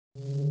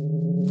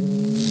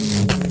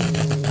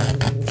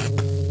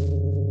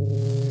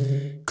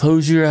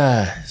Close your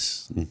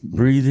eyes.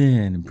 Breathe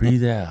in and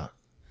breathe out.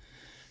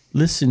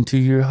 Listen to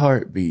your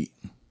heartbeat.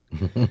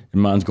 And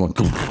mine's going.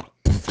 I'm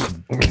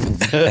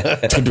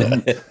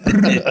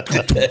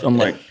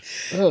like,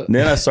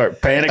 then I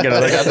start panicking.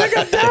 I'm like, I think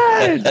I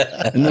died.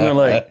 And then they're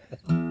like,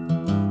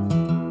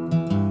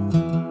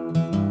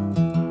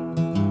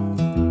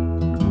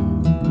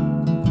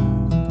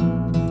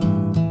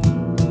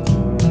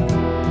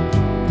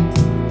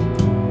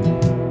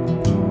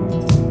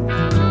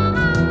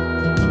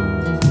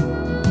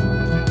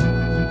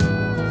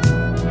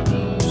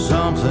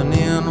 something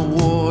in the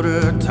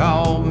water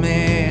taught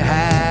me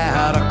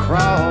how to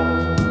crawl.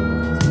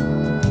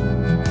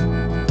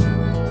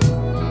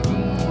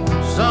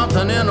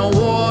 Something in the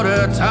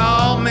water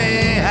taught me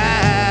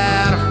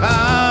how to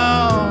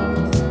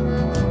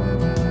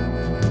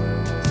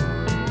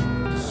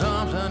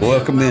fall.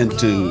 Welcome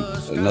into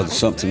another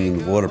Something in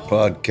the Water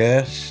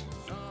podcast.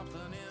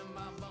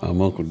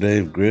 I'm Uncle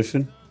Dave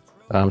Griffin.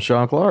 I'm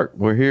Sean Clark.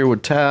 We're here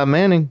with Ty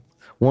Manning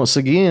once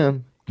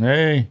again.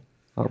 hey.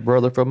 Our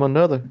brother from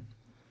another.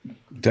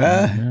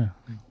 Ty,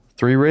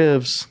 Three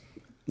Revs.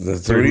 the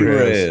Three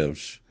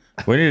Revs.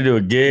 We need to do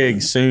a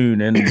gig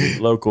soon in the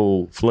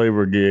local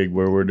flavor gig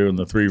where we're doing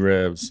the Three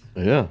Revs.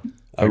 Yeah.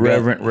 The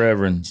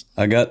Reverends.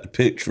 I got the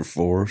picture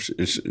for us.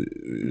 It's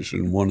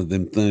in one of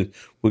them things.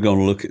 We're going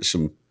to look at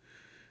some,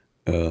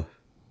 we're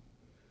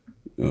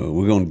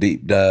going to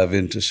deep dive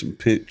into some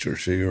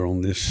pictures here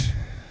on this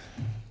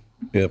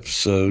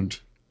episode.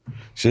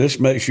 So this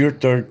makes your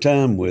third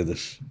time with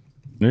us.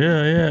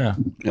 Yeah.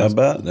 How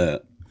about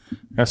that?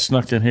 I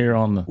snuck in here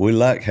on We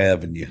like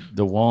having you.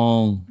 the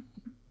Wong,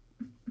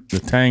 the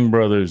Tang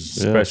Brothers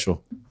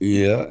special.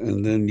 Yeah,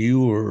 and then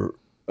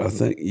I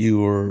think you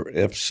were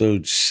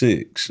episode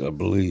 6, I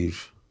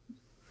believe.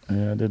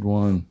 Yeah, I did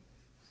one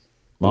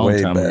long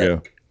Way time back.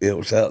 ago. It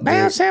was out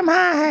there, Them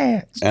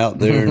hi-hats. out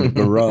there in the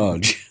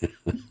garage.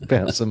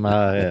 Bouncing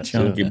my ass.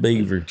 Chunky Yeah.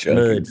 beaver,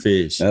 Chunky.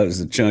 mudfish. That was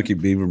the Chunky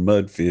Beaver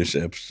Mudfish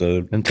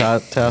episode. And Ty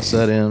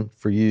sat in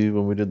for you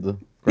when we did the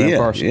Grand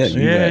Parsons. Yeah,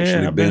 you've Yeah,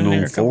 actually I've been been there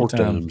on a couple 4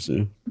 times.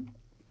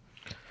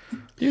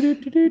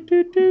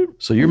 Yeah.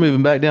 So you're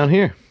moving back down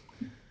here.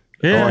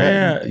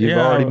 Yeah. You've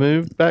already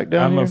moved back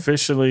down I'm here?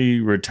 officially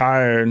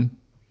retired.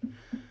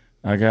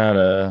 I got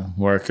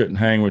where I couldn't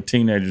hang with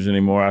teenagers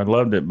anymore. I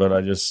loved it, but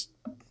I just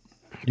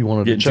You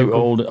wanted get to choke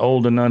too them?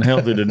 old and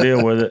unhealthy to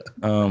deal with it.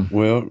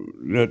 Well,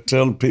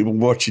 tell people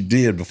what you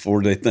did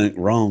before they think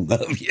wrong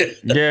of you.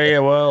 Yeah.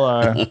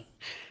 Well,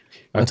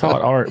 I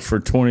taught art for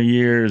 20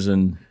 years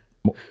in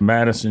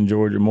Madison,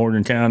 Georgia,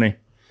 Morgan County.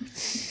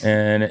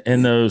 And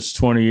in those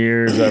 20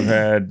 years, I've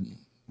had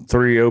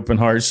 3 open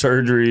heart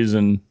surgeries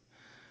and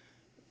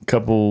a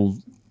couple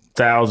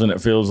thousand, it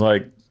feels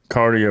like,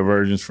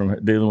 cardioversions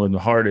from dealing with the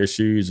heart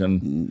issues.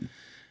 And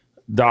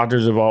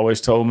doctors have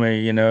always told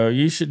me,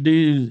 you should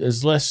do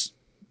as less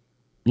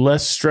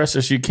stress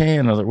as you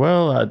can. I was like,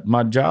 well,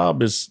 my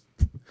job is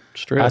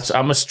Stress.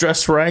 I'm a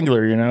stress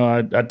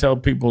wrangler, I tell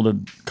people to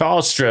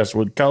cause stress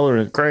with color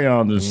and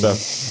crayons and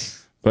stuff.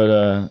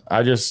 But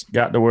I just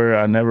got to where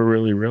I never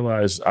really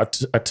realized. I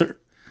took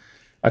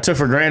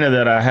for granted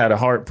that I had a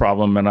heart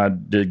problem, and I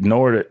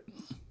ignored it.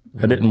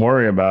 I didn't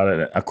worry about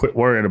it. I quit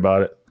worrying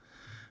about it.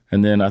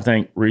 And then I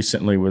think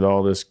recently with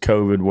all this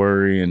COVID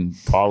worry and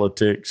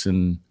politics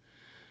and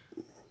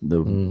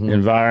the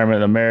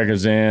environment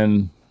America's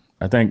in,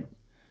 I think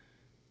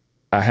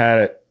I had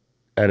it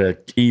at an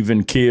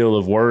even keel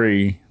of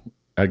worry.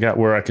 I got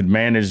where I could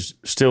manage,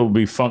 still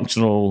be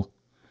functional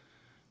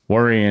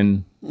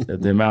worrying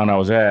at the amount I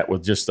was at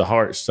with just the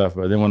heart stuff.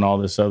 But then when all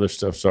this other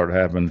stuff started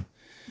happening,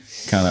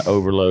 kind of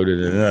overloaded.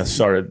 And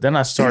then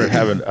I started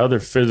having other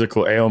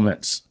physical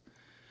ailments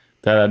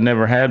that I'd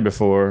never had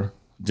before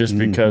just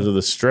because of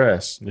the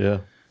stress. Yeah.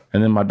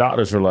 And then my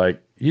doctors were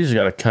like, you just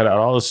got to cut out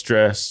all the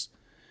stress,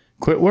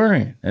 quit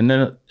worrying. And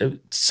then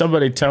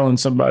somebody telling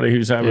somebody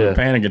who's having a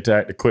panic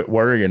attack to quit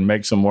worrying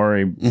makes them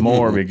worry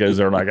more because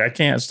they're like, I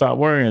can't stop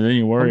worrying. And then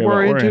you worry about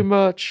Worrying worrying. too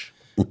much.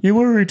 You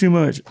worry too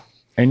much.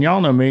 And y'all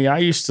know me. I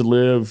used to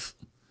live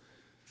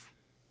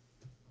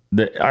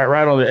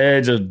right on the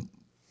edge of,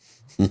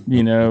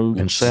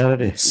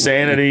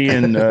 Insanity.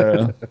 and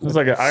it was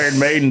like an Iron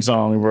Maiden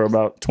song for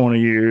about 20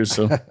 years.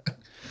 So,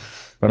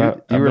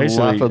 but You were the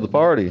life of the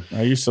party.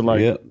 I used to like.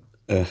 Yeah.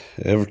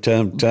 Every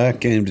time Ty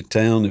came to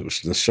town, it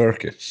was the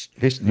circus.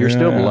 You're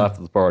still the life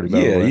of the party, by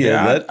the way.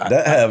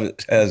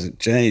 That hasn't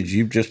changed.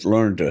 You've just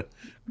learned to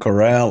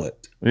corral it.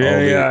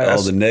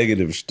 All the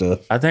negative stuff.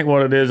 I think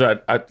what it is,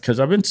 because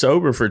I've been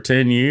sober for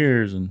 10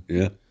 years, and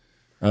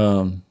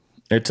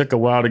it took a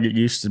while to get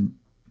used to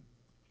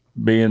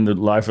being the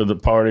life of the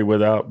party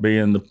without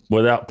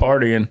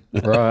partying.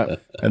 Right.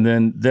 And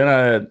then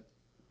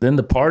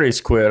the parties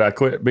quit. I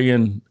quit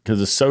being, because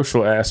the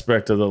social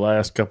aspect of the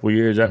last couple of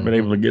years, I haven't been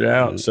able to get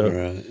out.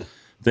 So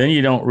then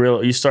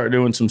you start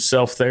doing some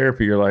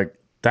self-therapy. You're like,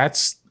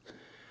 that's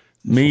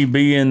me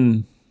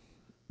being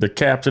the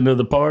captain of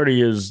the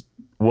party is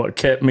what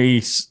kept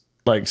me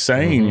like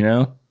sane,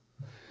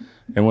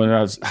 And when I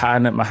was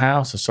hiding at my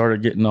house, I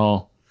started getting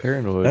all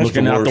Paranoid. That's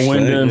looking the out the worst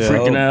window and thing.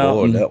 freaking out.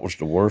 Boy, and that was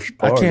the worst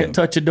I part. can't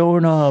touch a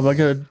doorknob. I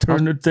got to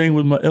turn the thing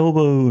with my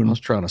elbow. I And was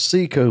trying to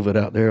see COVID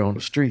out there on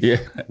the street. yeah.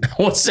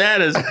 What's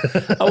sad is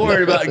I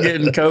worried about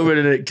getting COVID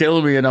and it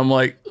killing me. And I'm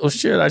like, oh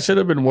shit, I should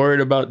have been worried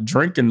about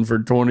drinking for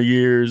 20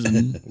 years.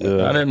 And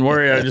I didn't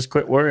worry. I just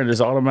quit worrying.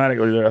 It's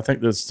automatically. I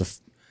think that's the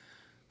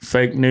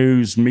fake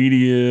news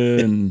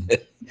media and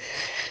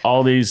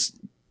all these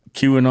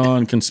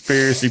QAnon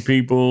conspiracy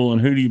people. And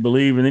who do you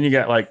believe? And then you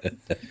got like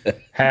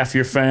half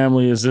your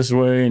family is this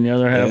way and the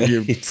other half of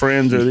your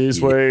friends are this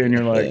way. And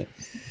you're like,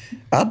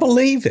 I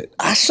believe it.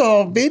 I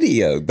saw a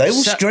video. They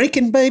was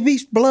drinking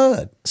baby's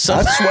blood.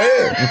 I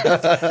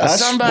swear.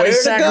 somebody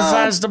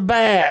sacrificed a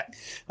bat.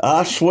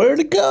 I swear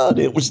to God,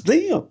 it was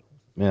them.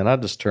 Man, I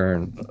just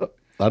turn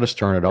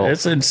it off.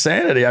 It's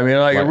insanity. I mean,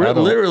 like Like, I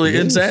don't- literally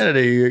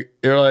insanity.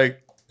 You're like,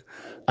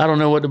 I don't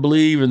know what to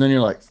believe. And then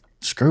you're like,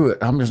 screw it.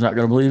 I'm just not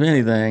going to believe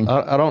anything.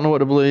 I don't know what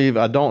to believe.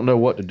 I don't know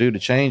what to do to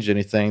change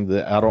anything.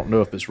 That I don't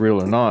know if it's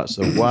real or not.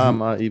 So why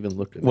am I even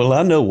looking? Well,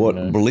 I know what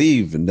to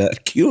believe in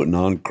that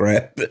QAnon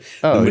crap.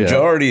 Oh, The yeah.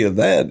 majority of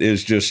that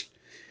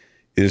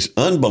is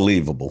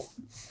unbelievable.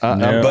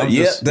 But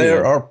yet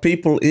there are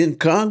people in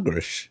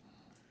Congress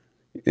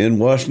in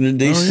Washington,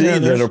 D.C. yeah, that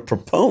there's- are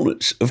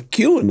proponents of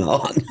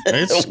QAnon.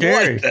 It's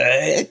scary. What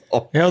the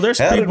hell? Hell, there's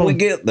How people. did we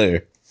get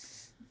there?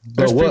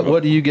 But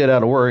what do you get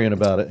out of worrying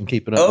about it and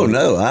keeping up? Oh, with it?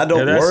 no, I don't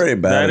Yeah, that's- worry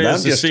about that it. is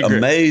I'm the just secret.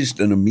 amazed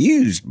and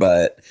amused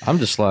by it. I'm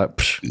just like,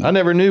 psh, I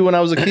never knew when I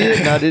was a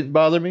kid, and I didn't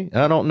bother me.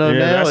 I don't know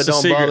now. that's It the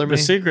don't secret. bother me.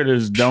 The secret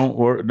is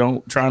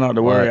don't try not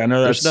to worry. Right. I know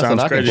that There's nothing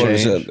sounds I can crazy. What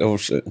is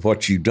change. that?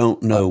 What you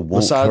don't know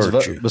won't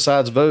hurt you.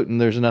 Besides voting,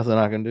 there's nothing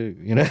I can do.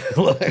 You know,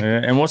 Like,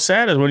 Yeah, and what's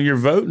sad is when you're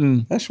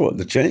voting, That's what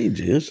the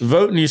change is.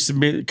 voting used to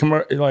be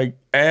like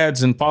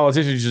ads and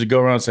politicians used to go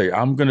around and say,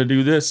 I'm going to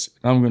do this,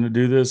 I'm going to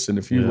do this. And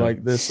if you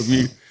like this,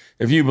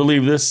 if you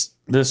believe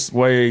this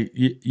way,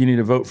 you need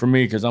to vote for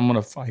me because I'm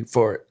going to fight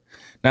for it.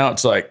 Now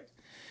it's like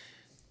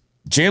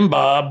Jim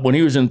Bob, when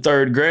he was in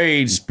third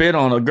grade, spit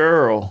on a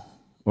girl,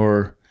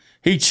 or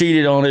he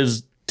cheated on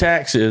his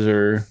taxes,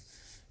 or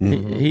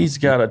he's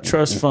got a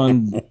trust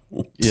fund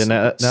yeah.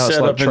 Now it's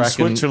set like up in tracking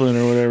Switzerland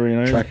or whatever. You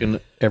know, tracking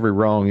every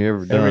wrong you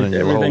ever done in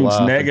your whole everything's life.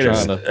 and negative.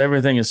 trying to-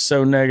 Everything is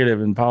so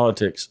negative in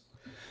politics.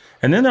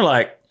 And then they're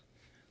like,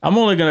 I'm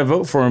only going to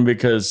vote for him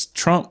because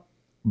Trump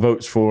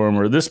votes for him,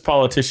 or this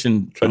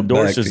politician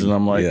endorses Backing. it.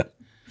 I'm like, Yeah.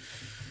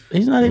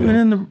 he's not even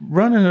in the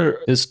running. Or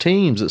It's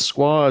teams, it's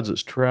squads,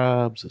 it's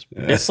tribes.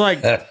 it's like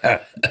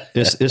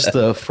It's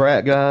the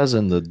frat guys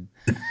and the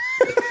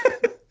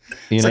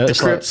it's like the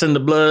Crips and the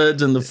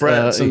Bloods and the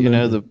Frats and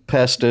the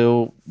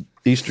pastel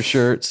Easter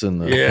shirts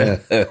and the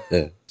yeah,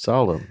 it's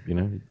all of them. You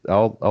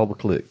know, all the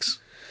cliques.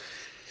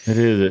 it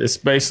is. It's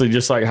basically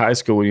just like high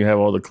school when you have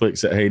all the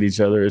cliques that hate each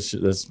other. That's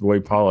the way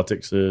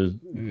politics is.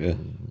 Yeah.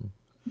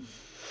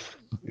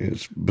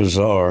 It's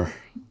bizarre,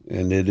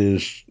 and it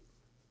is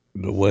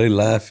the way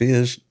life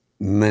is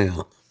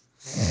now.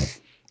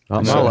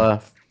 Not my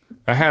life.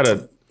 I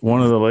had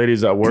one of the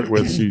ladies I worked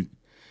with. She,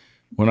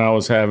 when I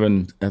was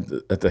having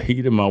at the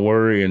heat of my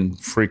worry and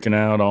freaking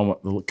out,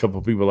 the couple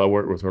of people I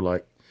worked with were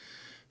like,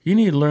 "You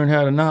need to learn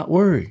how to not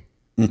worry."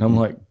 And I'm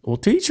like, "Well,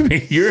 teach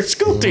me. You're a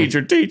school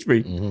teacher. Teach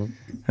me."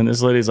 And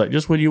this lady's like,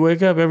 "Just when you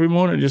wake up every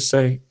morning, just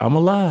say, I'm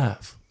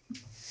alive.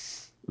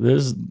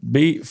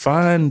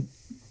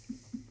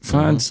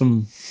 Find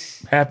some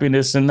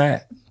happiness in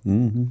that."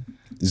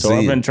 So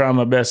I've been trying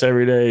my best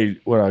every day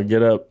when I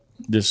get up,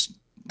 just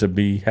to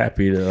be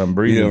happy that I'm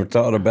breathing. You ever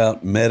thought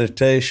about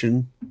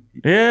meditation?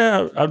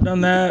 Yeah, I've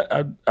done that.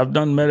 I've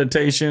done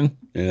meditation.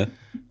 Yeah.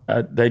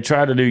 They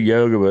try to do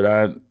yoga,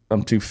 but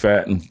I'm too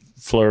fat and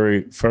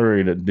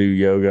furry to do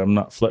yoga. I'm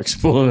not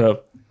flexible enough.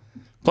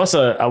 Plus,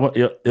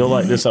 you'll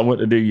like this. I went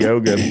to do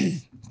yoga,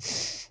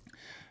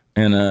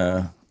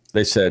 and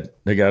they said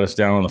they got us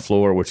down on the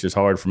floor, which is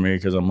hard for me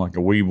because I'm like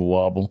a weeble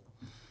wobble.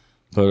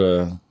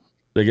 But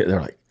they're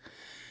like,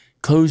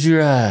 close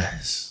your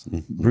eyes,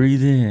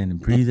 breathe in and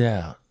breathe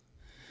out,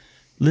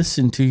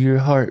 listen to your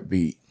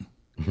heartbeat.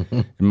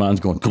 And mine's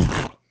going.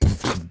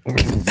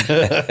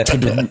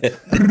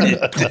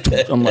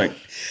 I'm like,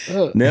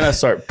 then I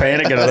start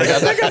panicking. I'm like, I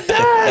think I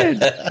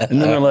died.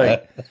 And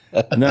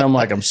then I'm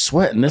like, I'm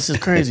sweating. This is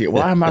crazy.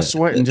 Why am I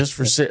sweating just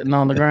for sitting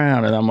on the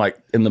ground? And I'm like,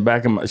 in the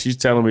back of she's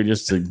telling me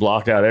just to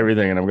block out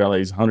everything. And I've got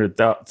these 100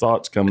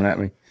 thoughts coming at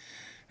me.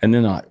 And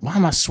then I'm like, why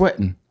am I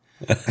sweating?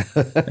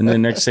 And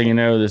then next thing you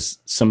know,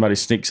 somebody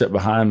sneaks up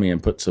behind me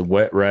and puts a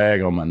wet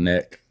rag on my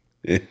neck.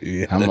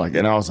 Yeah.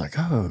 And I was like,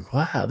 oh,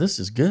 wow, this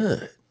is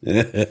good.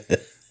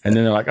 And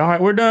then they're like, all right,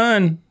 we're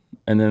done.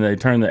 And then they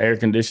turned the air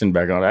conditioning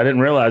back on. I didn't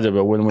realize it,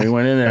 but when we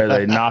went in there,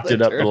 they knocked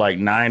it up to like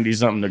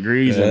 90-something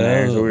degrees in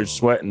there. So we were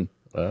sweating.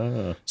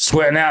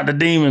 Sweating out the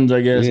demons,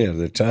 I guess. Yeah,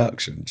 the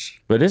toxins.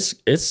 But it's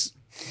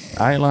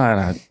I ain't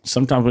lying.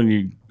 Sometimes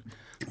when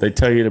they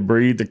tell you to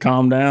breathe to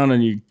calm down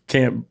and you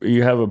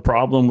have a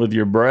problem with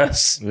your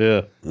breaths,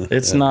 Yeah.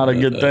 it's not a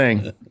good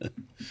thing.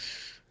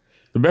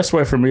 The best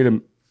way for me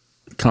to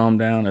calm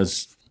down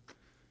is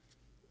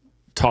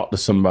talk to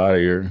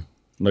somebody or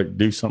like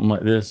do something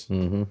like this.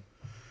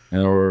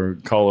 or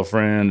call a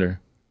friend, or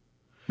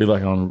be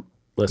like on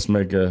Let's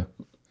Make a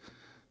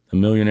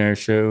Millionaire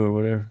Show or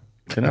whatever.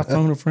 Can I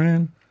phone a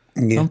friend?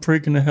 Yeah. I'm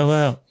freaking the hell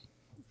out.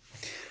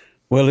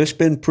 Well, it's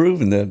been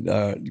proven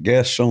that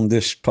guests on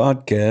this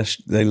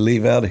podcast, they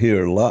leave out of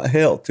here a lot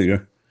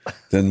healthier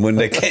than when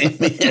they came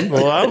in.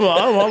 Well, I'm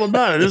all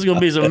about it. This is going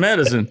to be some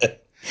medicine.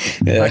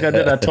 Like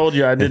I told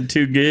you, I did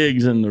 2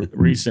 gigs in the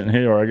recent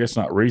here, or I guess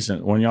not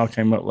recent, when y'all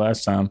came up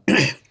last time.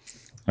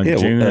 Like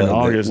June and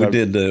August. We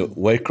did the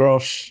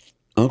Waycross,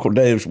 Uncle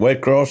Dave's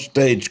Waycross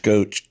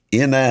Stagecoach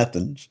in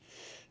Athens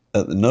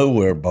at the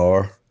Nowhere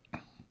Bar.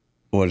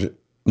 Was it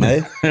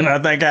May? And I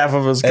think half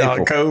of us got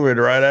April.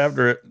 COVID right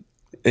after it.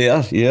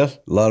 Yeah. A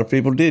lot of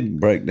people did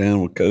break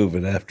down with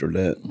COVID after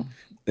that.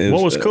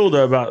 What was cool,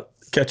 though, about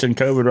catching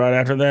COVID right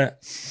after that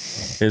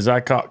is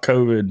I caught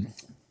COVID,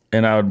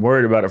 and I was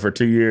worried about it for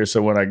 2 years.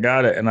 So when I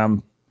got it, and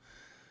I'm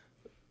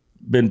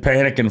been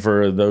panicking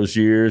for those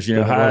years, you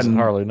know, It wasn't hiding.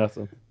 hardly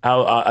nothing.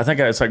 I think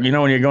it's like, you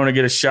know, when you're going to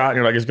get a shot and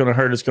you're like, it's going to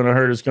hurt, it's going to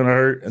hurt, it's going to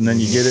hurt. And then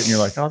you get it and you're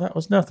like, oh, that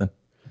was nothing.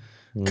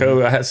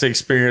 COVID, that's the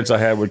experience I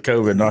had with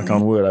COVID, knock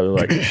on wood. I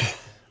was like,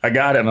 I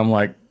got it and I'm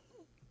like,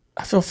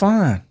 I feel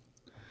fine.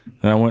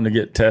 And I went to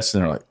get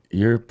tested and they're like,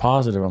 you're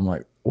positive. I'm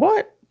like,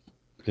 what?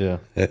 Yeah.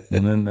 And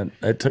then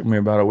it took me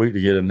about a week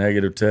to get a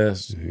negative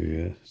test.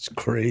 Yeah, it's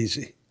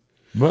crazy.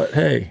 But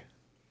hey,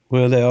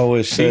 Well, they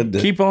always said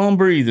that keep on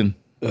breathing.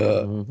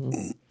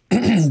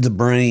 the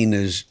brain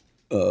is,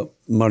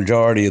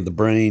 majority of the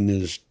brain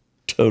is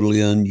totally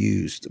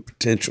unused, the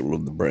potential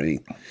of the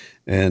brain.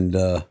 And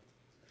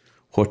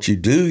what you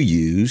do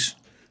use,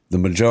 the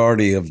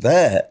majority of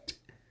that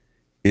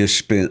is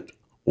spent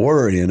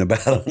worrying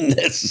about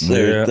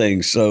unnecessary Yeah.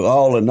 things. So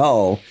all in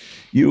all,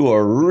 you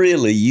are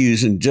really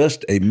using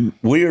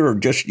we're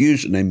just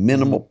using a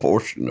minimal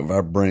portion of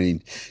our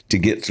brain to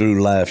get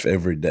through life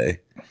every day.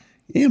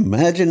 Can you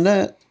imagine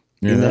that?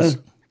 Yeah,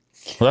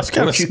 that's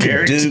kind of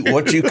scary.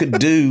 What you could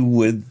do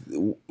with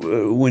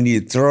when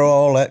you throw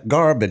all that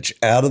garbage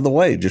out of the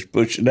way, just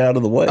push it out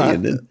of the way.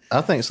 And then,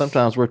 I think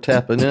sometimes we're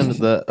tapping into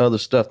the other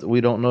stuff that we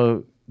don't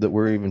know that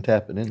we're even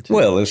tapping into.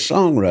 well, as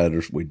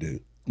songwriters, we do.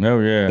 Oh,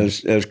 yeah.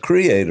 As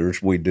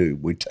creators, we do.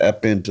 We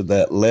tap into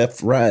that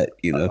left, right.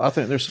 You know, I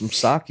think there's some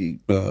psychic,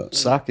 the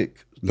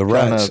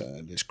right kinda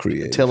side is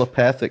creative.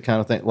 telepathic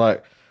kind of thing.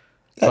 Like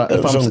if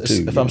goes I'm on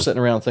too, if yeah. I'm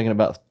sitting around thinking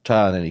about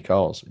Ty and then he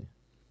calls me,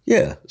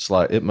 Yeah, it's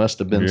like it must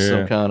have been Yeah.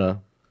 some kind of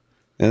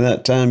and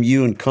that time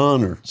you and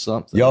Connor,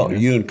 something. y'all, you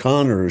know? you and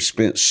Connor have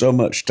spent so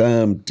much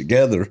time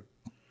together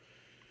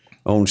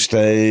on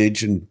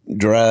stage and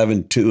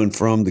driving to and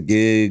from the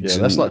gigs.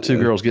 Yeah, that's and, like two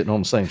girls getting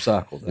on the same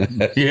cycle.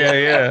 Then.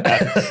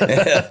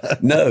 Yeah.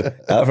 No,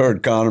 I've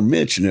heard Connor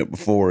mention it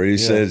before. He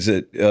says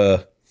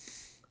that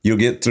you'll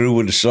get through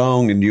with the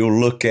song and you'll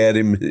look at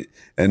him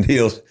and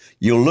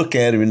you'll look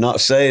at him and not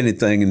say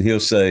anything and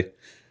he'll say,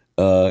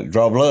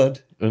 draw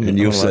blood. And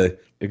you'll I'm like, say,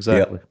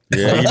 exactly.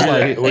 Yeah, you do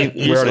that. We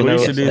We already know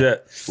used to it. do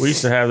that. We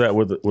used to have that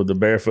with the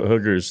Barefoot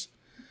Hookers.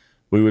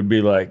 We would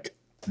be like,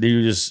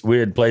 we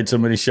had played so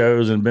many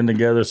shows and been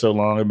together so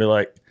long. It'd be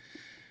like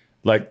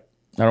I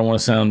don't want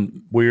to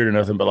sound weird or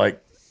nothing, but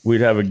like we'd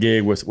have a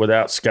gig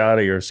without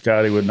Scotty, or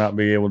Scotty would not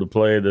be able to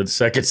play the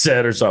second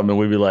set or something. And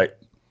we'd be like,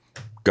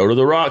 go to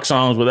the rock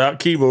songs without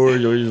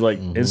keyboards. We just like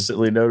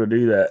instantly know to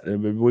do that.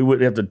 And we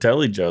wouldn't have to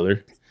tell each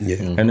other. yeah.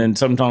 And then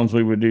sometimes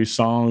we would do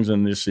songs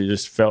and it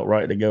just felt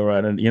right to go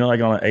right in. You know,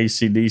 like on an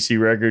AC/DC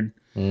record,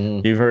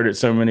 you've heard it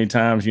so many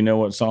times, you know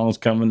what song's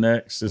coming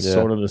next. It's Yeah.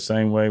 sort of the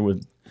same way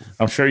with,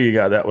 I'm sure you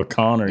got that with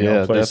Connor. Y'all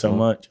Yeah, play so definitely.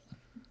 much.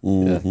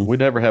 Yeah. We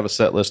never have a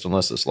set list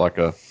unless it's like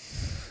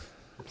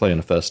playing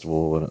a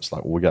festival and it's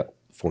like we got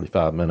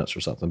 45 minutes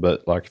or something.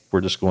 But like if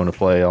we're just going to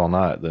play all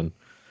night, then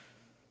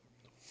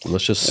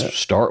let's just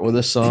start with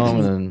this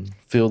song and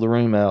fill the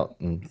room out.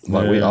 And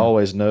like we Yeah.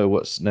 always know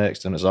what's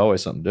next, and it's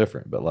always something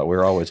different. But like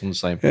we're always on the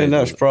same page. And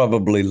that's with it.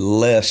 probably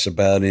less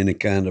about any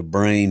kind of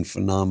brain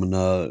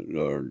phenomena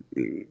or,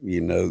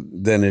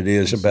 than it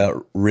is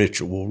about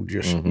ritual.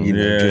 Just,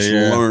 Yeah, just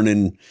yeah.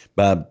 learning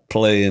by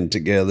playing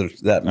together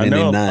that I many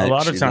know nights. a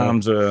lot of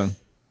times,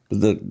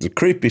 The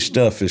creepy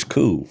stuff is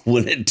cool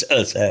when it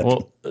does happen.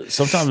 well,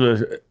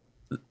 sometimes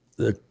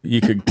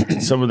you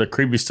could, some of the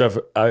creepy stuff,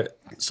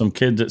 some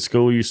kids at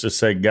school used to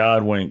say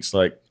God winks.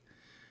 Like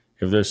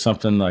if there's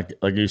something like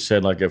you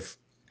said, like if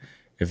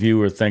you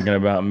were thinking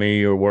about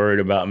me or worried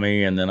about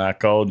me and then I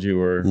called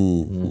you, or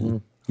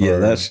yeah,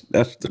 that's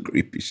the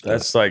creepy stuff.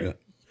 that's like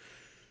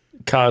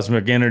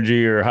cosmic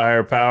energy or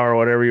higher power,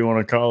 whatever you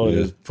want to call it,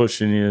 is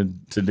pushing you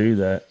to do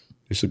that.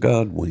 It's a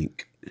God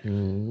wink.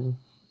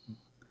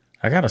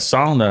 I got a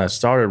song that I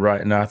started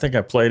writing. Now, I think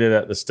I played it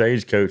at the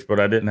Stagecoach,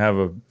 but I didn't have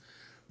a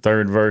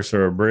third verse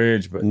or a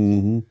bridge. But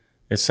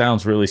it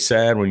sounds really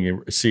sad when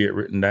you see it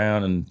written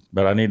down.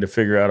 But I need to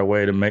figure out a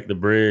way to make the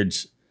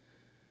bridge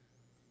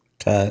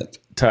Tight.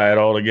 tie it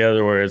all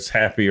together where it's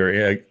happy,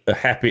 or a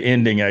happy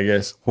ending, I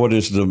guess. What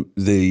is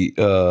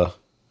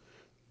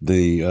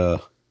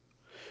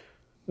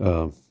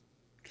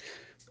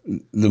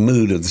the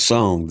mood of the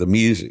song, the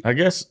music? I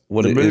guess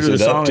What the mood is of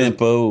the it? song Up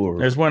tempo,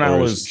 or is when or I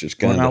is was it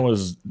just when kinda, I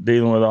was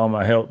dealing with all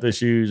my health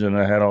issues and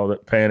I had all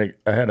that panic.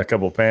 I had a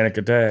couple panic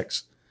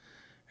attacks,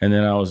 and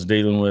then I was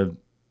dealing with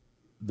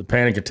the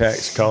panic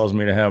attacks caused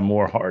me to have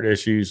more heart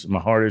issues. My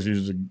heart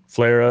issues would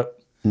flare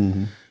up,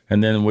 and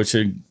then which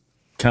had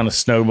kind of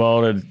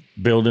snowballed and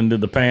build into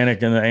the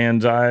panic and the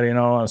anxiety and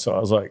all. And so I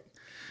was like,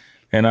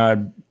 and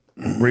I'd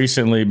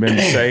recently been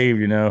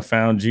saved,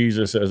 found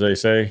Jesus, as they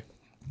say.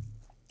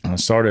 I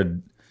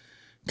started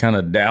kind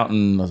of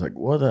doubting. I was like,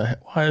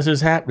 why is this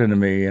happening to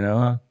me?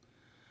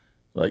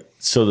 Like,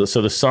 so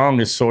the song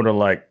is sort of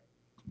like,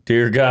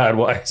 dear God,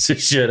 why is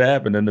this shit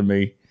happening to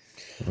me?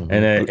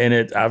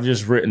 And I've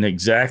just written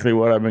exactly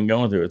what I've been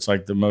going through. It's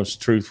like the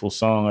most truthful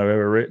song I've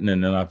ever written.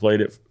 And then I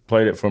played it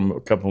from a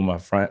couple of my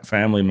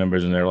family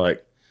members, and they're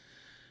like,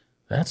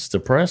 that's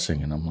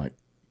depressing. And I'm like,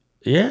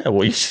 yeah,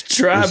 well, you should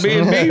try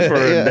being me for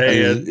a day.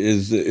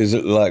 is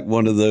it like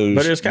one of those?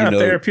 But it's kind of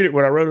therapeutic.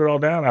 When I wrote it all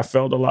down, I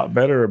felt a lot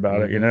better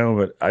about it,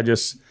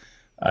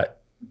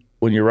 But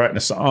when you're writing a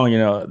song,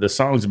 the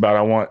song's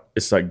about,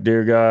 it's like,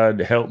 dear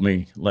God, help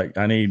me. Like,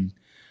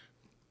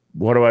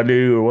 what do I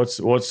do? Or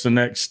what's the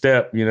next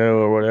step,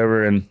 or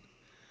whatever. And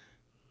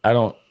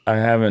I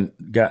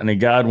haven't got any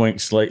God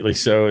winks lately.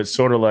 So it's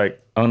sort of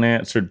like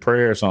unanswered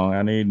prayer song.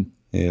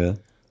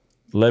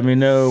 Let me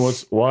know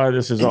why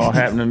this is all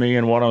happening to me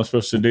and what I'm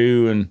supposed to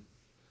do and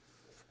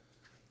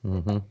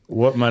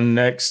what my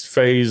next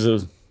phase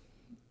of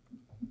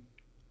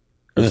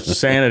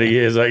sanity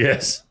is, I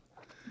guess.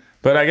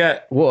 But I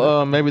got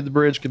maybe the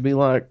bridge could be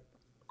like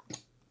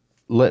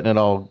letting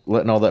all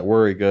that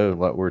worry go,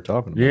 like we were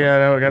talking about. Yeah, I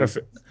know. I got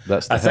to.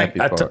 That's the happy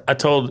part. I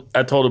told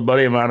a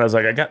buddy of mine, I was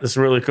like, I got this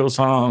really cool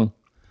song,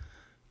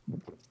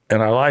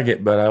 and I like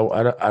it, but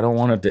I don't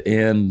want it to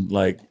end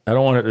like, I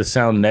don't want it to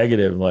sound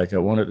negative. Like, I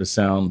want it to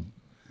sound.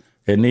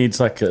 It needs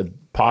like a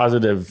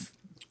positive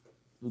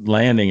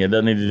landing. It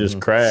doesn't need to just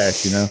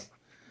crash,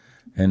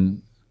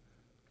 And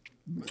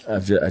I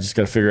just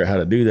got to figure out how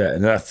to do that.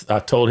 And I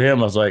told him,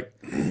 I was like,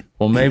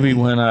 well, maybe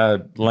when I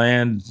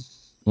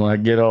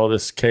get all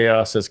this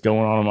chaos that's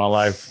going on in my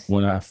life,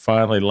 when I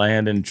finally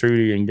land in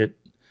Trudy and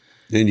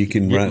then you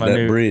can write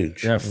that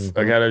bridge. Yeah,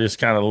 I gotta just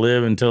kind of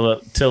live until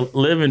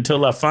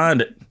I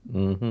find it.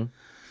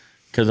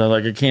 Because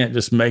I can't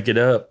just make it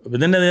up.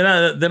 But then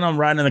I'm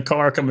riding in the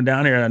car coming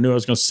down here, and I knew I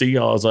was going to see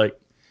y'all. I was like,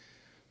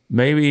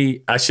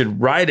 maybe I should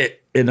write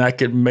it, and I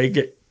could make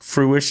it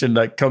fruition,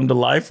 like come to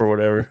life or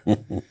whatever.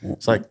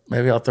 It's like,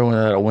 maybe I'll throw in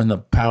that. I'll win the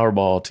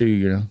Powerball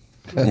too,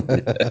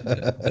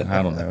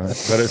 I don't know,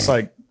 but it's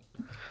like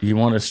you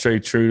want to stay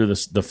true to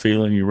the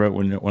feeling you wrote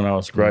when I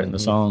was writing the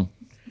song.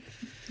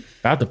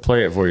 I have to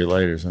play it for you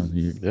later, so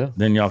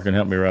then y'all can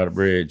help me write a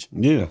bridge.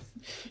 Yeah.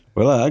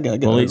 Well,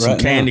 we'll eat some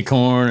candy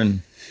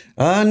corn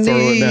and throw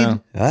it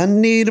down. I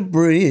need a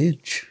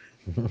bridge.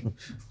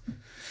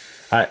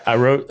 I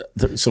wrote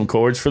some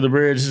chords for the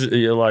bridge.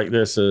 You like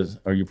this,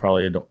 or you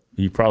probably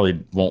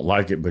won't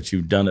like it, but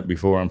you've done it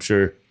before, I'm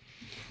sure.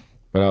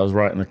 But I was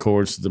writing the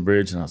chords to the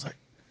bridge, and I was like,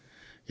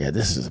 yeah,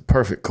 this is a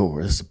perfect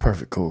chord. This is a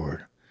perfect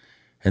chord.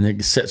 And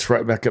then it sets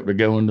right back up to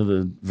go into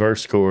the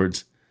verse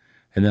chords.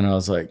 And then I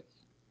was like,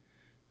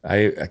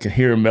 I could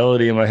hear a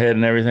melody in my head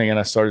and everything, and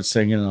I started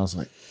singing, and I was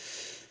like,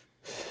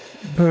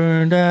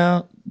 burned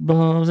out,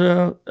 balls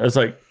out. I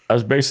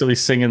was basically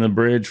singing the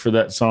bridge for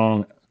that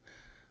song.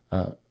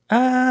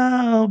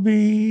 I'll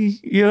be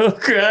your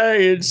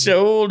crying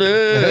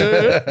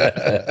shoulder.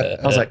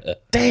 I was like,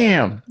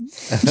 damn,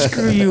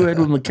 screw you,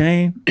 Edwin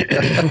McCain.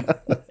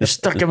 You're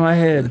stuck in my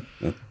head.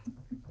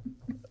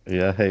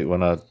 Yeah, I hate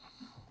when I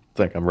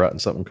think I'm writing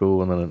something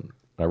cool and then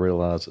I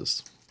realize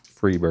it's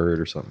Freebird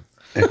or something.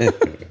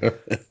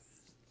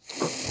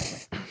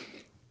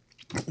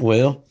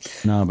 Well,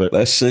 no, but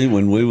let's see.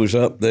 When we was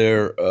up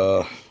there,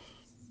 the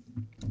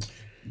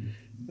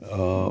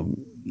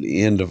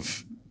end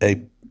of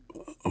April,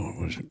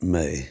 or was it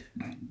May?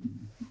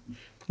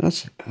 I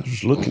was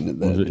looking at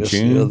that just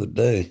June? the other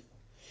day.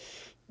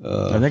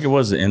 I think it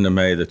was the end of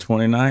May, the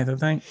 29th, I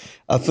think.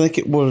 I think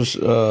it was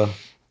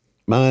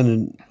mine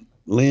and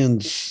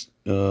Lynn's.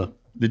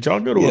 Did y'all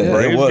go to a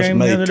Braves it was game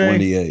May the other day?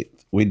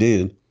 28th. We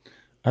did.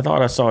 I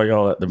thought I saw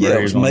y'all at the Braves. Yeah,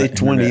 it was May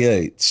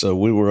 28th. So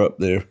we were up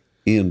there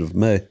end of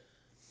May,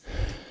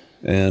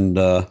 and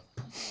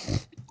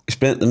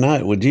spent the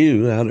night with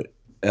you out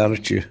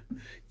at your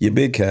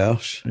big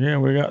house. Yeah,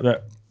 we got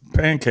that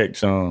pancake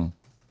song.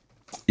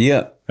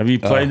 Yeah. Have you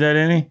played that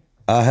any?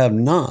 I have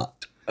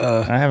not.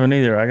 I haven't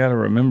either. I got to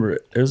remember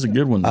it. It was a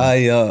good one.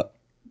 I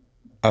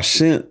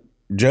sent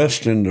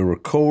Justin the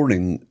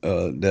recording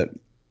that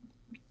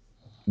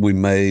we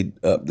made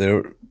up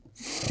there.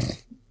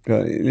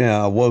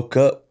 I woke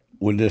up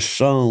with this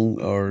song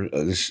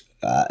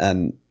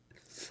and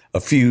a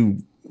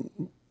few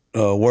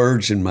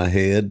words in my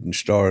head and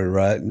started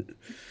writing,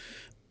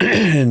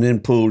 and then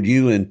pulled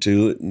you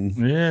into it,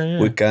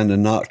 and we kind of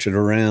knocked it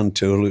around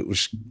till it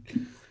was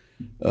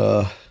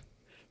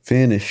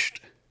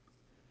finished.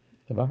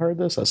 Have I heard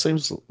this? That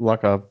seems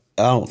like I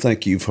I don't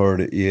think you've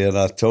heard it yet.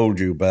 I told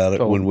you about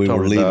it when we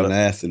were me about leaving it.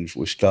 Athens.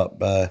 We stopped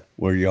by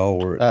where y'all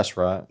were at That's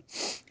right.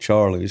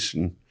 Charlie's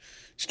and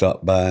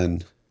stopped by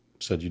and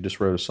Said you just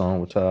wrote a song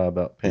with Ty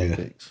about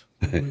pancakes.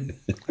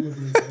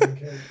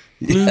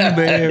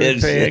 Blueberry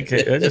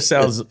pancake. That just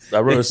sounds. I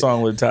wrote a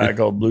song with Ty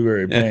called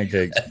 "Blueberry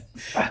Pancakes."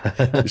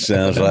 it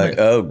sounds like,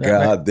 oh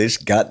God, this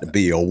got to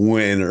be a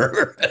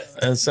winner.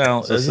 That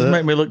sounds. Does this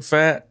make me look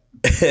fat?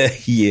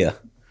 Yeah.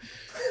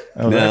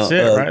 Oh, that's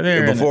it right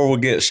there. isn't Before we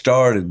get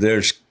started,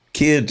 there's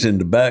kids in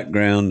the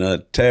background.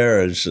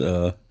 Tara's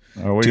Are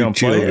we two gonna play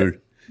children.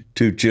 it?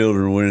 Two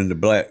children were in the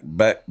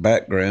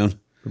background.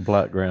 The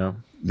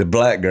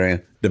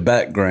background. The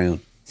background.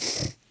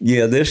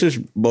 Yeah, this is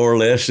more or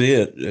less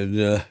it. And,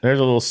 There's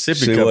a little sippy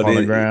see cup what on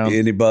the ground.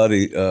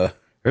 anybody.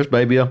 There's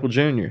Baby Uncle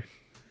Junior.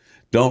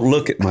 Don't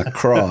look at my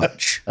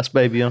crotch. That's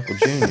Baby Uncle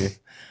Junior.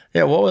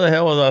 Yeah, what the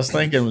hell was I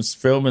thinking? Was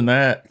filming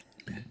that?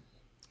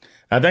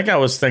 I think I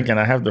was thinking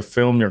I have to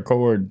film your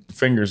chord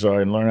fingers so I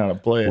can learn how to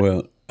play it.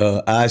 Well,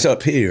 eyes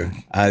up here.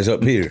 Eyes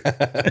up here.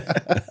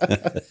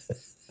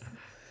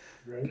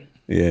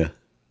 Yeah.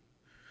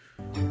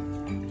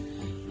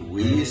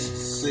 We used to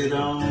sit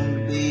on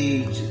the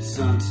beach at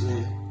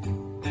sunset,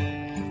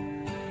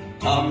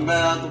 talking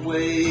about the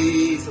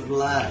ways of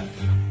life.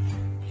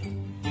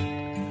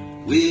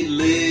 We'd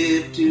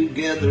live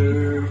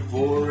together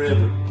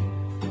forever.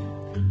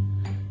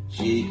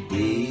 She'd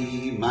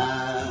be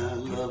my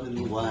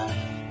loving wife.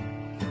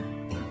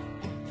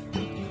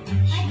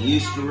 She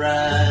used to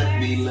write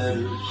me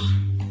letters,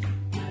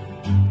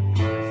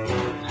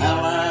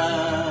 how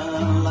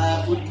our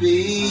life would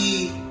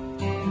be.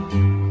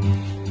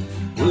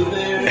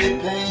 Blueberry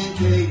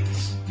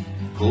pancakes,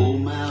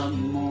 cold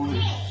mountain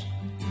mornings,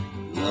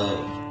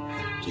 love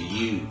to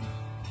you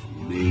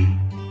and me.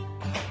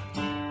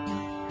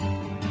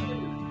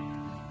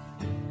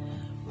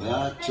 Well,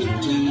 I took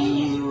to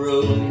the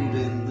road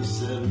in the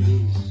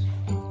 70s,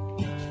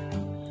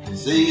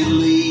 singing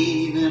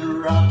lead in a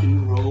rock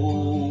and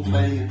roll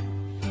band.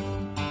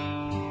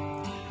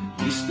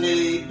 You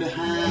stayed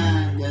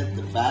behind at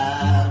the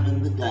 5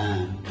 and the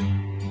dime,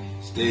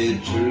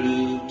 stayed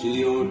true to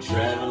your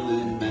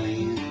traveling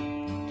man.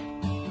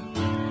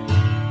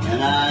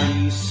 And I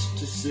used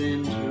to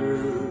send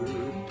her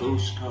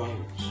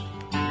postcards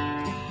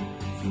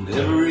from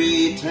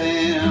every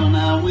town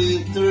I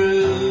went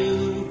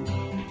through,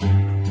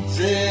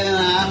 saying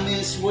I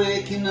miss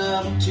waking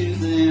up to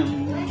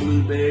them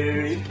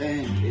blueberry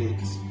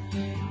pancakes,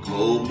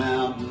 cold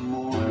mountain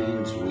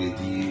mornings with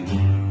you.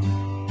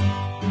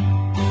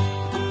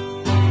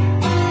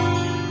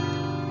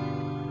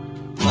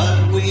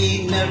 But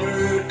we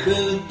never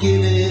could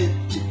get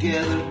it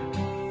together,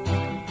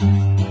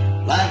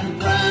 like the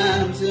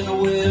rhymes in a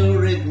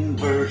well-written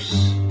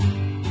verse.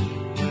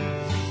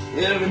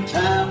 Every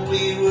time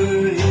we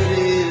were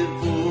headed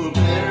for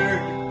better,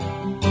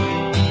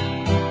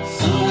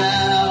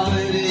 somehow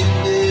it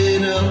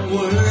ended up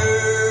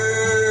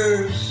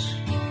worse.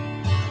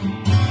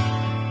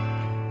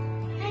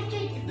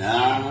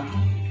 Now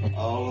I'm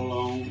all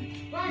alone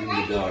in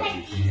the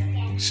darkness,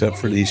 Except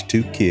for these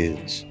two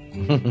kids.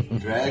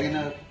 dragging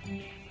up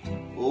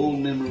old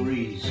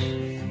memories.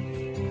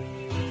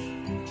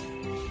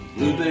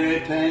 Blueberry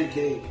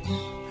pancakes,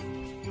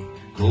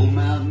 cold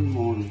mountain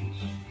mornings,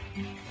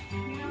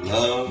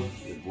 love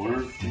that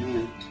weren't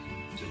meant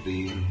to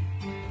be.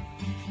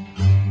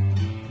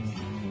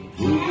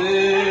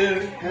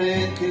 Blueberry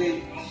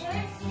pancakes,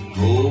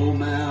 cold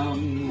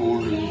mountain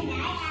mornings,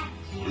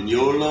 and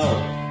your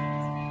love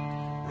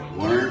that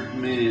weren't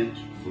meant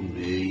for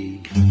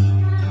me.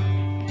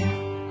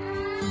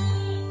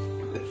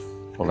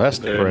 Well, that's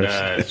Very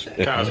depressing.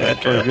 nice. Cosmic That's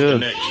pretty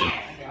good. Connection.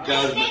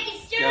 Cosmic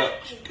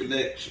Couch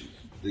Connection.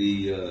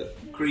 The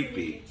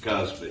creepy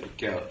Cosmic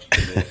Couch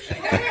Connection.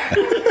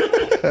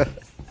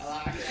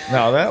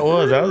 No, that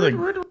was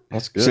a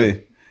That's good.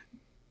 See,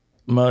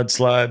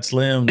 mudslide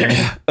slim.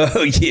 man.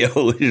 oh yeah,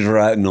 he's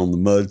writing on the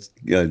mud.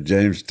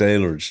 James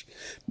Taylor's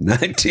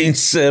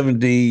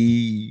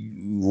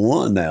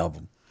 1971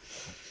 album.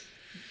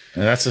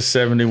 And that's a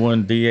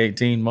 71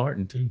 D18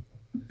 Martin too.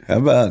 How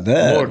about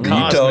that? More You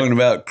cosmic. talking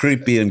about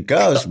creepy and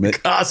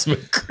cosmic?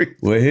 Cosmic creep.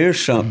 Well,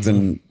 here's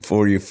something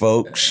for you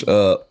folks.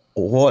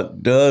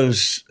 What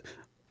does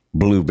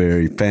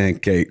blueberry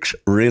pancakes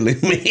really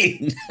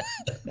mean?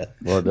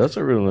 Well, that's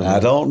a real. I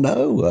don't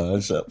know.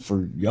 It's up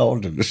for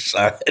y'all to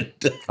decide.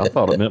 I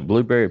thought it meant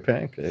blueberry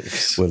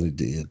pancakes. Well, it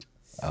did.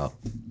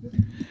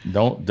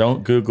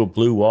 Don't Google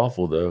blue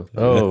waffle though.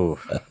 Oh,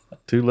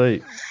 too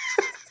late.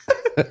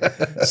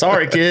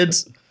 Sorry,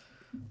 kids.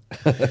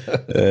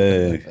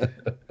 Hey,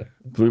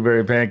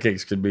 Blueberry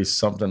pancakes could be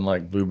something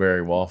like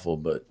blueberry waffle,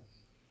 but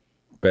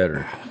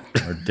better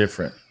or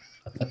different.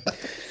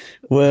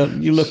 well,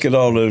 you look at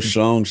all those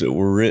songs that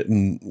were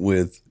written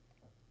with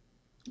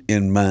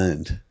in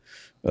mind.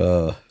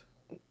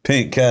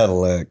 Pink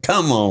Cadillac.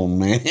 Come on,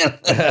 man.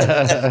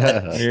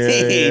 he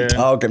ain't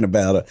talking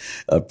about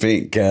a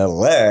pink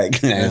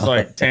Cadillac now. It's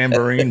like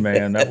Tambourine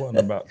Man. That wasn't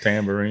about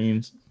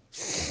tambourines.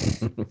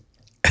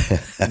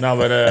 No,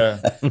 but I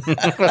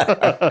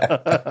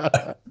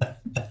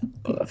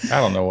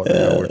don't know what the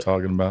hell we're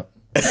talking about.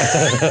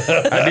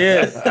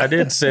 I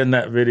did send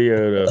that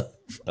video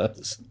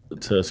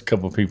to a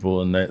couple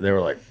people, and they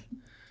were like,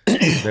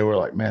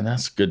 man,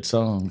 that's a good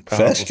song.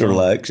 Powerful Fester song."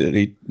 likes it.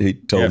 He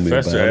told me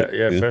Fester, about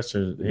it.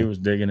 Fester, he was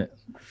digging it.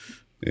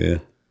 Yeah.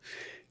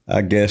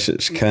 I guess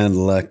it's kind of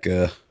like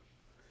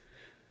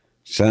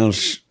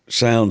sounds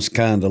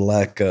kind of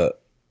like a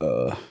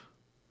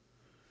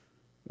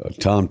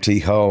Tom T.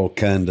 Hall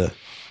kind of,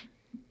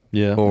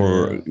 Yeah.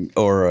 or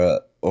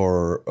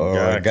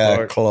a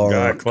Guy Clark.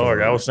 Guy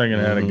Clark. I was thinking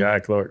it had a Guy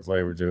Clark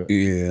flavor to it.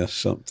 Yeah,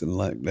 something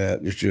like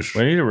that. It's just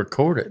We need to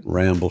record it.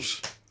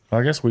 rambles.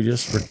 I guess we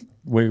just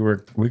we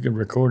could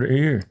record it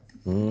here.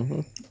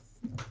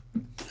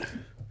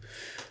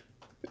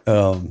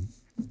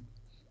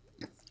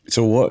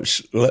 So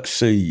let's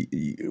see,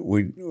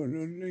 we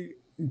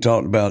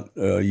talked about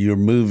you're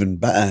moving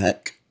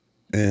back,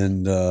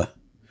 and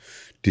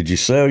did you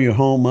sell your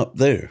home up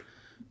there,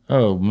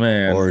 Oh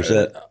man! or is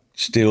that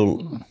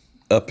still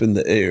up in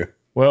the air?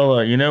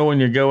 Well, you know when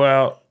you go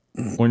out,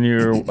 when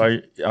you're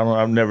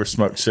I've never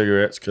smoked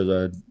cigarettes because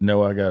I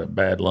know I got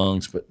bad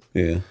lungs, but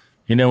Yeah.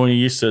 you know when you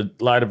used to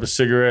light up a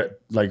cigarette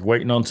like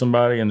waiting on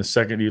somebody, and the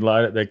second you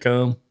light it, they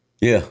come.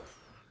 Yeah.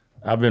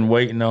 I've been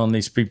waiting on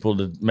these people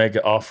to make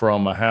an offer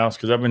on my house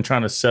because I've been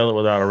trying to sell it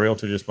without a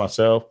realtor, just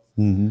myself.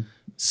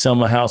 Sell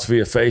my house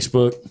via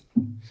Facebook,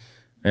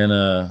 and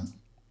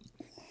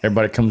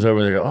everybody comes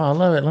over. They go, "Oh, I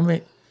love it. Let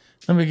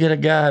me get a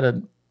guy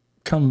to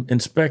come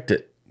inspect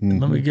it.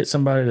 Let me get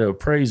somebody to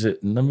appraise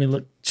it, and let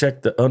me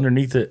check the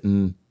underneath it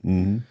and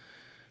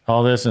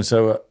all this." And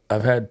so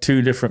I've had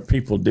 2 different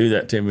people do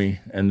that to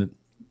me, and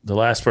the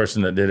last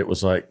person that did it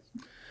was like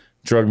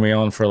drug me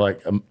on for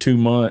like 2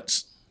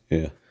 months.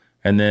 Yeah.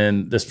 And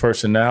then this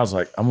person now is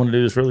like, "I'm going to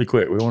do this really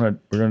quick. We're going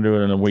to do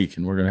it in a week,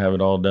 and we're going to have it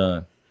all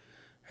done."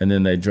 And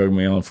then they drug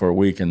me on for a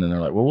week, and then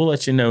they're like, "Well, we'll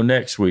let you know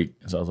next week."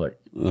 So I was like,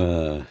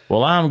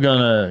 "Well, I'm going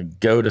to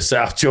go to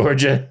South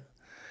Georgia."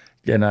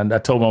 And I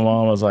told my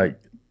mom, I was like,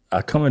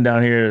 "I'm coming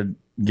down here to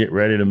get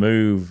ready to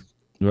move,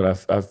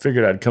 but I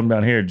figured I'd come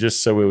down here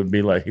just so it would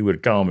be like he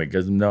would call me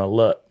because no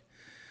luck.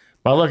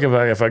 My luck,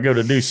 if I go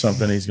to do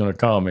something, he's going to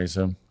call me.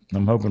 So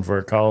I'm hoping for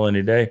a call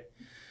any day.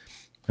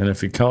 And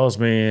if he calls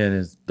me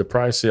and the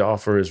price he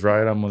offer is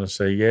right, I'm going to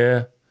say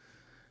yeah.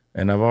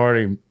 And I've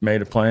already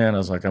made a plan. I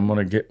was like, I'm going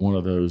to get one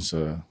of those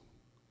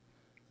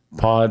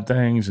pod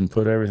things and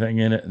put everything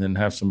in it, and then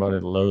have somebody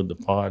to load the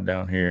pod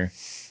down here.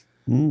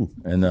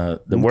 And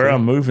where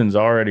I'm moving is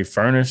already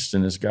furnished,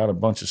 and it's got a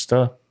bunch of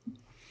stuff.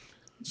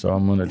 So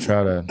I'm going to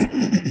try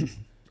to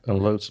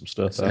Unload some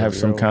stuff. out have of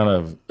some your kind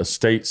of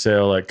estate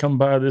sale, like come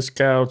buy this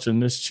couch and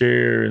this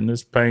chair and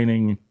this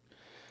painting.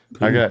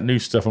 I got new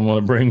stuff I'm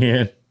going to bring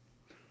in.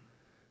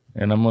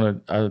 And I'm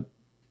going to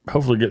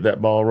hopefully get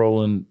that ball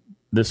rolling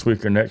this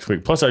week or next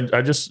week. Plus,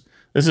 this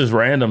is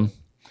random.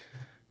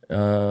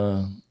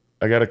 I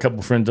got a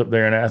couple friends up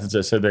there in Athens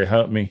that said they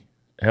helped me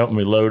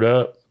load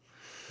up.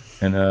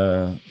 And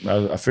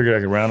I figured I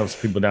could round up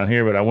some people down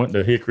here, but I went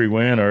to Hickory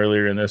Wind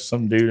earlier, and there's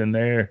some dude in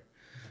there.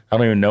 I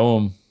don't even know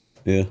him.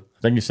 Yeah.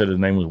 I think he said his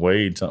name was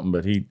Wade something,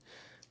 but he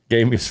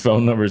gave me his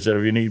phone number and said,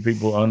 if you need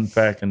people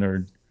unpacking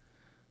or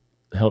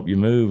help you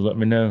move, let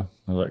me know.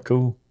 I was like,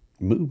 cool.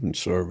 Moving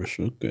service.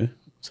 Okay.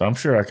 So I'm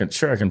sure I can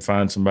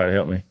find somebody to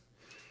help me.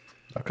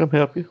 I'll come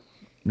help you.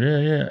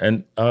 Yeah.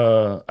 And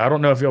I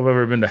don't know if y'all have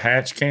ever been to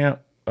Hatch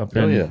Camp up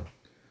in.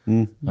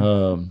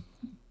 Oh,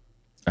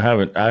 yeah.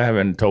 I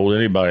haven't told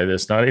anybody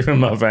this, not even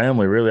my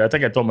family, really. I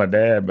think I told my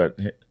dad, but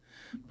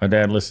my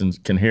dad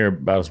can hear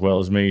about as well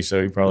as me,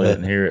 so he probably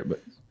didn't hear it.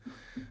 But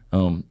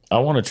I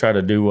want to try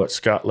to do what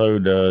Scott Lowe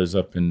does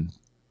up in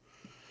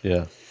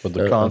With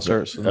the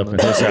concerts. up in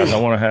his house. I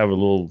want to have a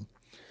little,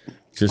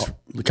 just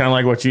kind of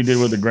like what you did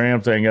with the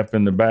Graham thing up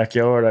in the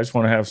backyard. I just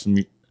want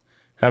to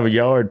have a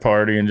yard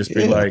party and just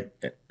be like,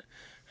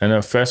 I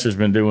know Fester's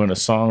been doing a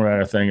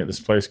songwriter thing at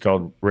this place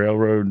called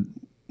Railroad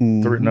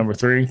Number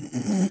 3.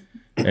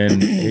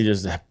 And he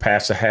just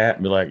pass a hat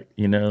and be like,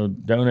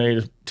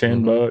 donate $10,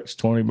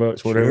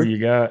 $20, whatever you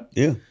got.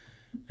 Yeah.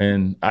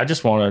 And I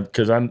just want to,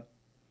 because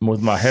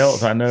with my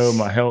health, I know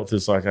my health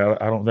is like, I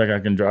don't think I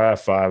can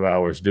drive 5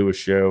 hours, do a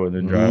show, and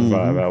then drive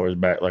 5 hours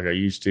back like I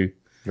used to.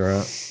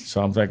 Right.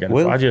 So I'm thinking,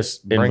 Well, if I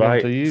just bring 'em to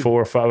invite you.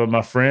 4 or 5 of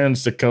my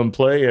friends to come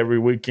play every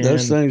weekend.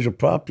 Those things are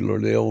popular.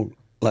 The old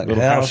Little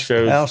house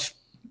shows. house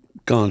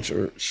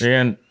concerts.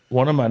 And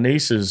one of my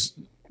nieces,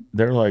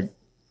 they're like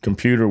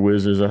computer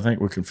whizzes. I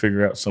think we can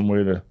figure out some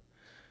way to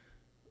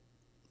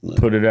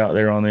put it out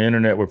there on the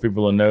internet where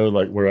people will know,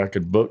 like where I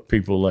could book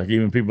people, like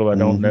even people I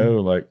don't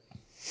know, like.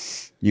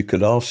 You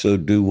could also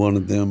do one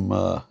of them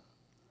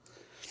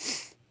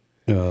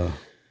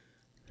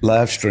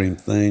live stream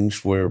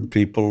things where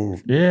people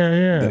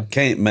Yeah. that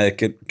can't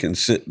make it can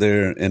sit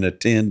there and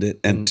attend it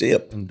and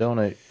tip. And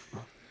donate.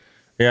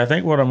 Yeah, I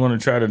think what I'm going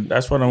to try to,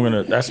 that's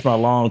my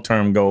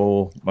long-term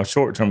goal. My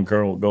short-term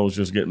goal is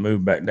just get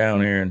moved back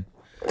down here and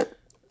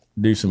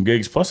do some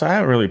gigs. Plus, I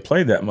haven't really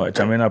played that much.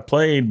 I mean, I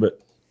played, but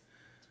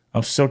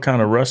I'm still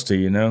kind of rusty,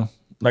 you know.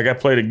 Like I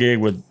played a gig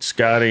with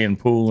Scotty and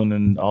Poulin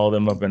and all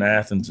them up in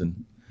Athens,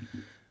 and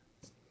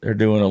they're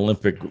doing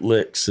Olympic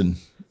licks, and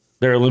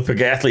they're Olympic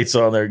athletes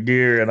on their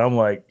gear, and I'm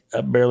like,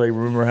 I barely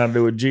remember how to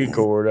do a G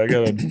chord. I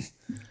gotta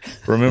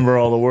remember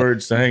all the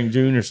words to Hank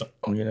Jr. song,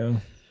 you know.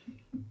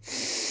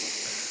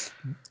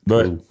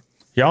 But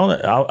y'all,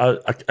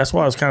 that's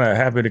why I was kind of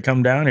happy to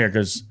come down here,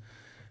 because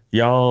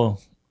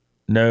y'all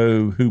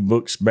know who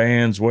books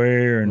bands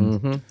where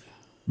and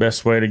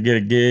best way to get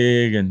a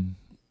gig and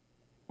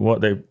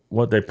what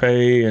they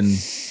pay and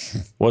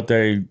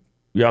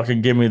y'all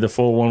can give me the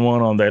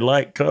 411 on they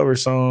like cover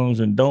songs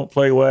and don't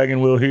play Wagon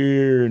Wheel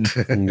here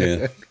and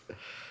Yeah.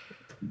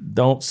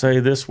 don't say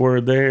this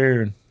word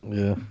there and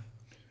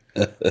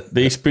Yeah.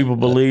 these people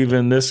believe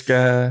in this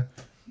guy.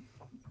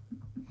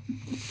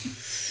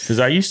 Because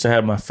I used to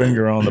have my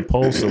finger on the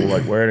pulse of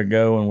like where to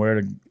go and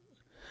where to.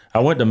 I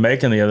went to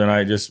Macon the other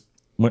night. Just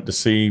went to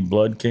see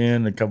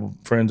Bloodkin, a couple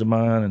friends of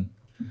mine, and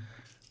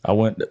I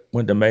went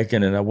to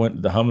Macon and I went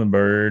to the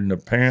Hummingbird, and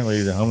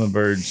apparently the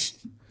Hummingbird's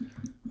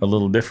a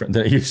little different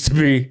than it used to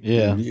be.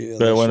 Yeah. Yeah,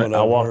 But that's when what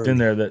I I've walked heard. in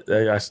there,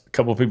 a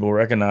couple of people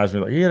recognized me,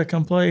 like, "You got to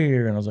come play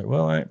here," and I was like,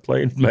 "Well, I ain't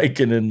played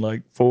Macon in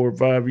like 4 or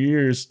 5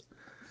 years,"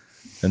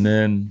 and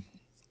then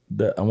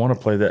I want to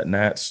play that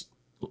Nats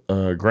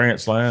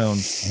Grant's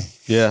Lounge.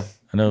 Yeah.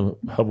 I know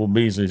Hubble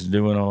Beasley's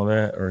doing all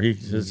that, or he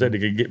said he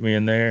could get me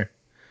in there.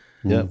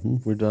 Yeah.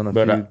 We've done a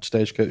But, few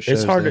stagecoach shows.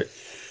 It's hard there. to,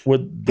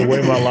 with the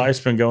way my life's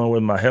been going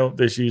with my health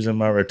issues and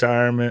my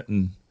retirement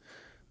and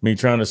me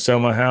trying to sell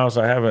my house,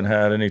 I haven't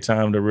had any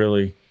time to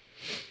really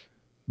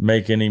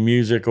make any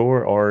music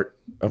or art.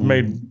 I've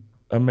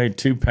made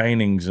 2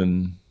 paintings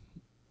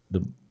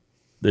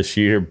this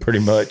year pretty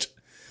much.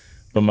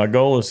 But my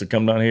goal is to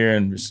come down here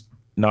and just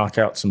knock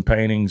out some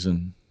paintings,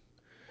 and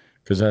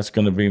because that's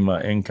going to be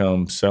my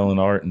income, selling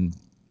art and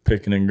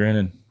picking and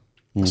grinning.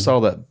 I saw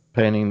that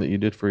painting that you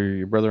did for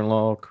your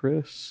brother-in-law,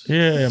 Chris.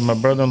 Yeah, my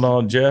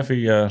brother-in-law Jeff,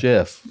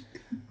 Jeff.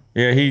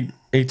 yeah,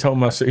 he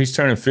told he's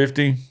turning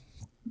 50,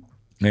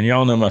 and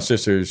y'all know my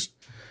sisters,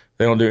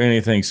 they don't do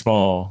anything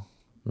small.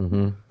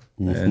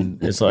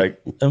 And it's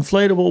like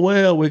inflatable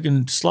whale we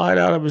can slide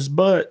out of his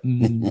butt,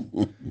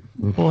 and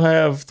we'll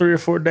have 3 or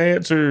 4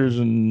 dancers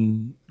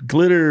and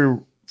glitter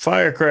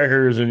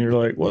firecrackers, and you're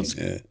like, what's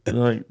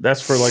like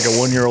that's for like a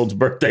 1-year-old's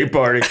birthday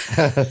party.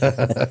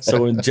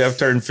 So when Jeff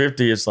turned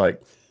 50, it's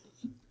like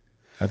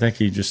I think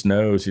he just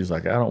knows. He's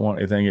like, I don't want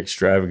anything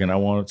extravagant. I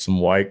want some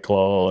White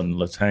Claw and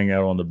let's hang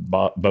out on the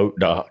boat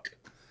dock.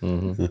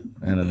 And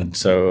then,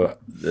 so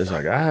it's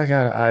like I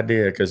got an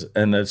idea,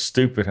 and it's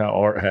stupid how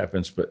art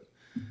happens, but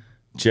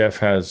Jeff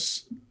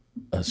has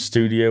a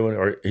studio,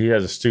 or he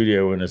has a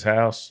studio in his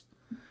house,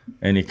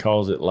 and he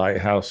calls it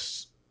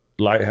Lighthouse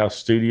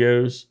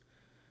Studios.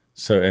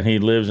 So, and he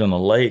lives in a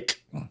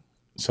lake.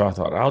 So I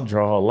thought, I'll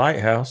draw a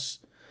lighthouse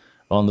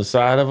on the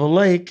side of a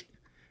lake.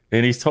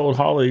 And he's told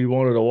Holly he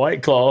wanted a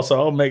White Claw, so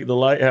I'll make the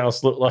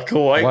lighthouse look like a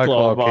White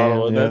Claw bottle.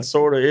 can, And yeah. that's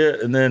sort of it.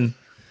 And then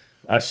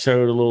I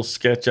showed a little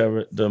sketch of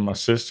it to my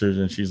sisters,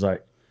 and she's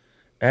like,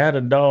 add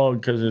a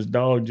dog because his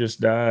dog just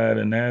died,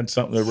 and add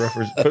something to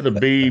reference, put a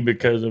bee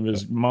because of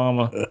his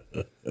mama.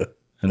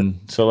 And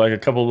so like a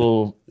couple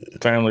little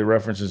family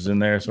references in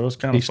there. So it's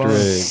kind of Easter fun.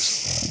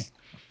 eggs.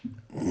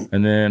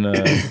 And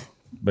then,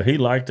 but he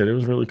liked it. It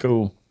was really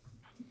cool.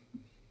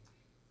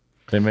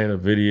 They made a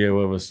video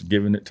of us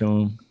giving it to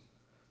him.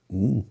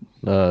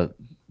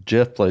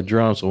 Jeff played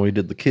drums when we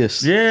did the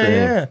Kiss Yeah, thing.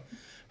 yeah.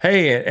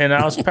 Hey, and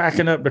I was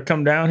packing up to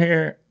come down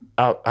here.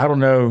 I don't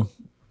know.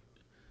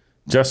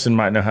 Justin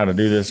might know how to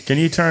do this. Can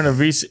you turn a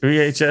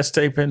VHS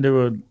tape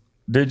into a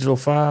digital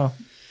file?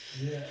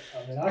 Yeah,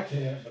 I mean, I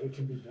can't, but it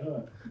can be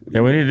done.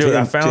 Yeah, we need to do it.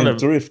 I found Tim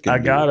Thrift can I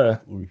do got it.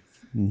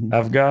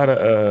 I've got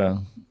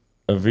a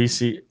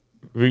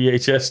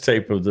VHS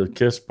tape of the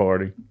Kiss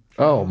party.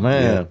 Oh,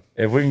 man.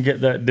 If we can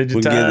get that digitized,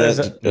 We can get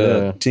that to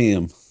Yeah.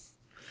 Tim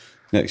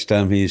next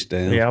time he's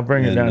down. Yeah, I'll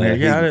bring it And, down here.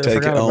 he Yeah, I can take it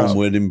forgot home about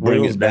with him,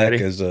 bring Will's it back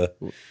daddy. as a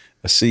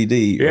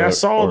CD. Yeah, I or,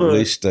 saw or the- at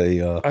least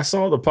a I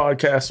saw the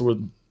podcast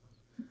with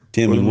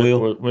Tim and Will.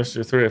 with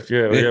Mr. Thrift.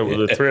 Yeah,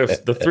 with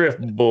the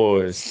Thrift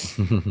boys.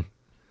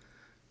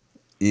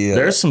 Yeah,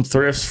 There's some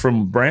thrifts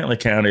from Brantley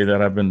County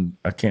that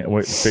I can't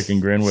wait to pick and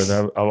grin with.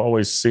 I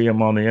always see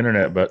them on the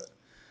internet, but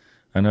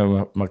I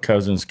know my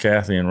cousins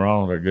Kathy and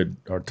Ronald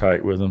are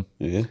tight with them.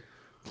 yeah.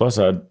 Plus,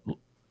 I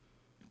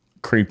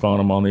creep on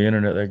them on the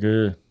internet. They're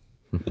good.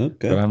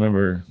 Okay. But I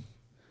remember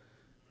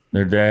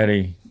their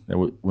daddy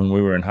when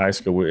we were in high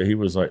school. He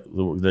was like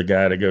the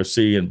guy to go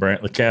see in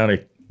Brantley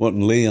County.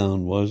 Wasn't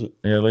Leon, was it?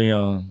 Yeah,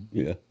 Leon.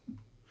 Yeah.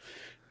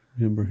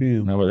 Remember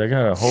him? No, but they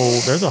got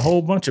there's a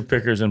whole bunch of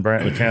pickers in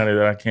Brantley County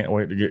that I can't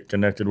wait to get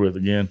connected with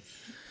again.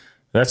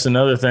 That's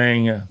another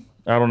thing. I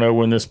don't know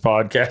when this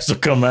podcast will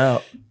come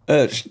out.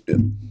 It's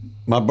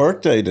my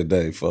birthday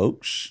today,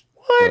 folks.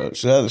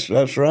 What?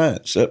 That's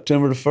right.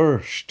 September the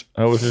 1st.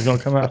 Oh, this is going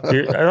to come out.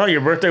 I thought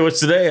your birthday was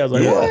today. I was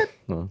like, Yeah.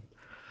 what?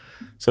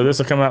 So this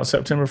will come out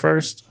September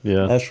 1st?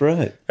 Yeah. That's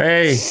right.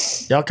 Hey,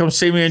 y'all come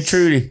see me and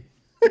Trudy.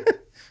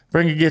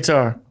 Bring your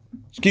guitar.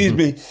 Excuse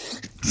me.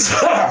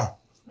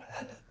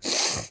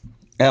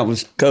 That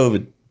was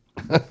COVID.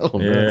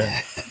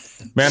 Yeah.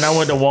 Man, I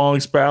went to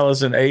Wong's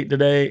Palace and ate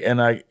today, and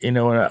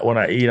when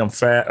I eat, I'm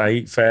fat. I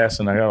eat fast,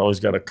 and I always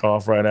got a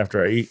cough right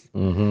after I eat.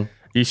 Mm-hmm.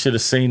 You should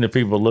have seen the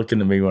people looking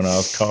at me when I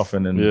was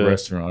coughing in the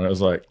restaurant. I was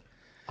like,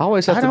 I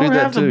always have I to do don't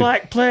that have too. the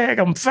Black Plague.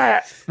 I'm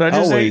fat. And I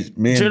just ate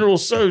General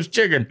Tso's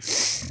chicken.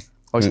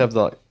 Always have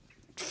the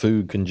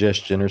food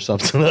congestion or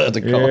something. To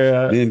cough.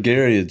 Yeah, Me and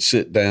Gary would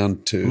sit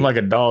down to I'm like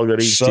a dog that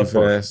eats too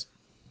supper fast.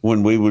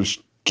 when we was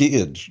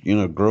kids,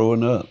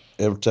 growing up.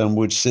 Every time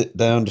we'd sit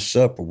down to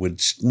supper,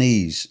 we'd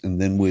sneeze and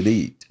then we'd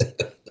eat. I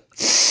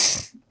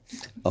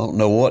don't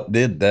know what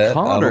did that. I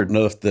Connor- don't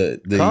know if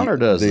Connor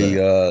does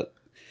the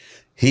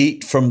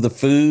heat from the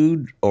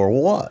food or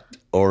what,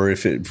 or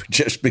if it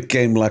just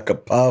became like a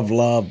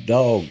Pavlov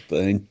dog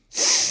thing. I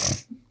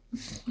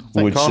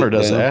think We'd Connor sit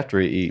does it down after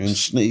he and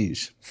eats.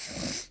 sneeze.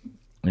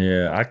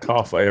 Yeah, I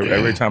cough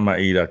every time I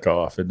eat. I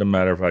cough. It doesn't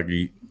matter if I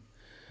eat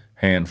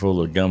a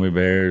handful of gummy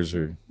bears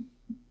or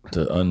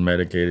the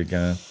unmedicated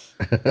kind,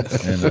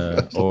 and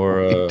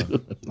or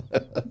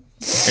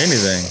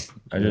anything.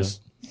 I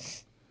just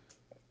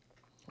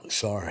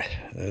Sorry.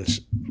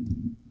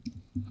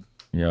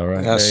 yeah, all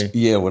right. Hey.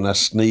 Yeah, when I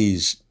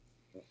sneeze,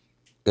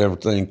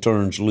 everything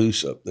turns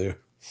loose up there.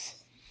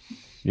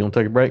 You want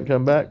to take a break and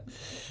come back?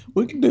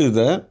 We can do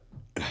that.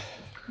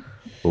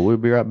 Well, we'll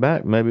be right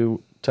back. Maybe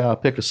Ty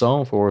pick a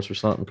song for us or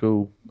something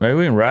cool. Maybe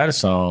we can write a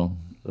song.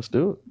 Let's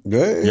do it.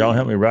 Yeah. Y'all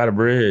help me write a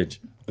bridge.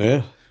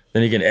 Yeah.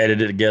 Then you can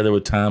edit it together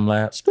with time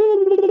lapse.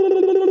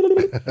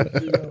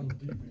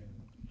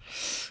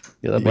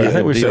 Yeah, that'd But I be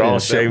think we a should deal. all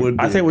that shave. would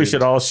be I think a we good-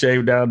 should all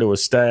shave down to a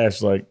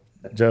stash, like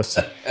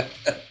Justin.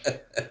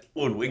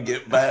 When we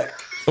get back.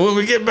 When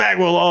we get back,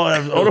 we'll all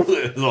have. We'll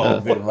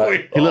all be He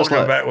like- looks like-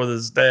 come back with a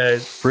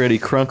stash. Freddie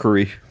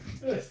Crunkery.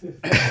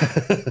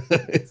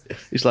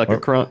 He's like a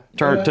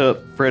turned up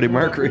Freddie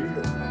Mercury.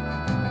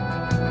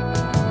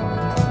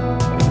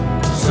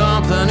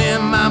 Something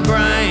in my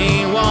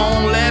brain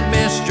won't let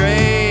me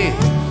stray.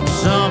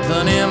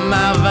 Something in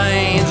my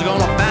veins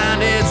gonna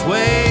find its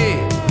way.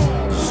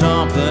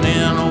 Something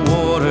in the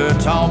water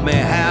taught me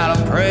how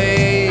to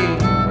pray.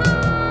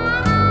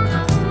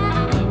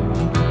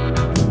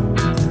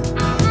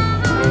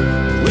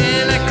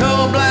 When that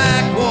cold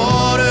black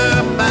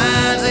water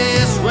finds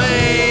its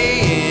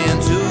way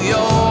into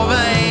your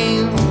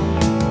veins,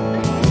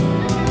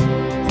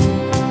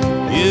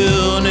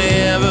 you'll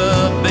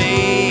never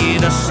be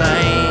the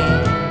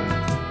same.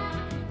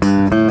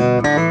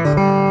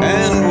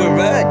 And we're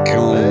back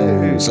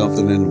on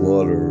Something in the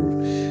Water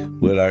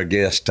with our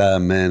guest, Ty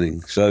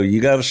Manning. So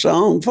you got a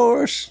song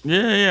for us?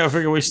 Yeah. I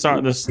figure we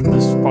start this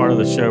part of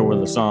the show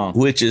with a song.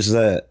 Which is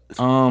that?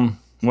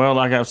 Well,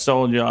 like I've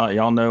told y'all,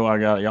 y'all know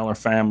y'all are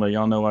family.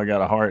 Y'all know I got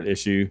a heart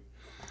issue.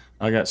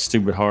 I got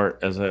stupid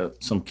heart.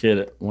 Some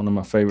kid, one of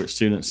my favorite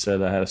students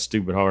said I had a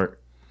stupid heart,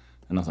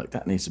 and I was like,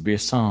 that needs to be a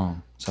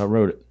song. So I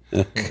wrote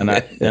it.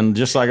 And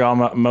just like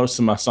most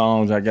of my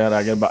songs, I get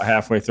about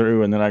halfway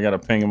through, and then I got to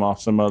ping them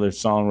off some other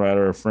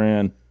songwriter or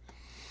friend.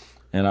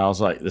 And I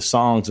was like, the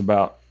song's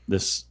about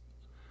this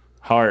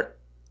heart.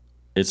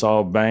 It's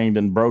all banged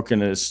and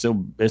broken. And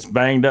it's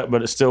banged up,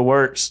 but it still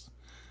works.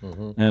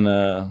 Mm-hmm.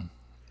 And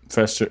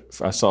Fester,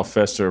 I saw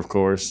Fester, of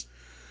course,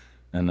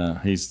 and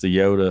he's the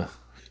Yoda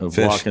of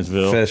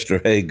Watkinsville. Fester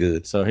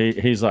Haygood. So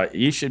he's like,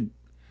 you should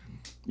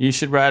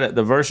write it.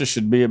 The verses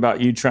should be about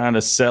you trying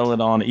to sell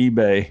it on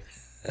eBay.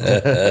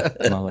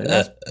 And I'm like,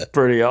 that's a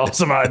pretty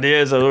awesome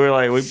idea.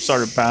 So we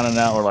started pounding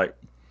out. We're like,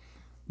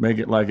 make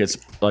it like it's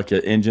like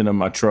an engine of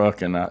my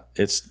truck, and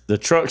the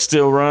truck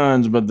still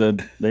runs, but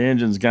the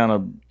engine's kind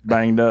of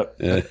banged up.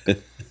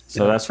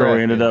 So that's where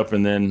we ended up.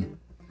 And then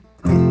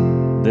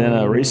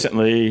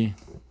recently,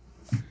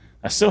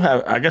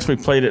 I guess we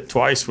played it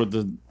twice with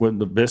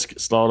the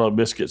biscuits, Slaw Dog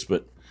Biscuits,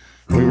 but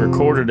we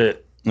recorded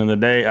it. And the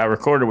day I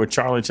recorded with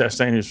Charlie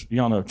Chastain,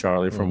 y'all know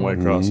Charlie from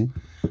Waycross,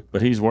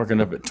 but he's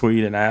working up at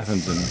Tweed in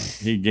Athens, and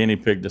he guinea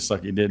pigged us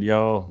like he did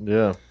y'all.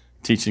 Yeah.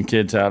 Teaching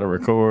kids how to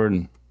record,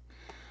 and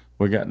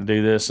we got to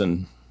do this.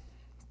 And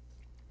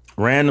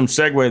random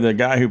segue, the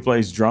guy who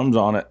plays drums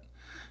on it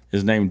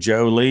is named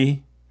Joe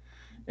Lee,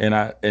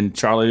 and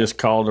Charlie just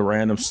called a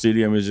random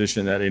studio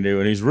musician that he knew,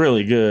 and he's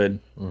really good.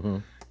 Mm-hmm.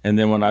 And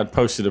then when I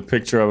posted a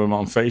picture of him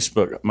on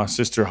Facebook, my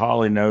sister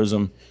Holly knows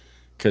him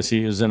because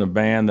he was in a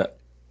band that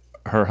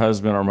her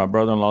husband or my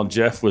brother-in-law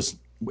Jeff was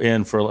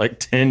in for like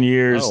 10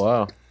 years. Oh,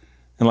 wow.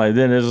 And like,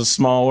 then it's a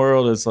small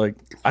world. It's like,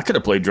 I could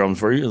have played drums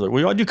for you. He's like,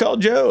 well, why'd you call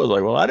Joe? I was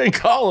like, well, I didn't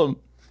call him.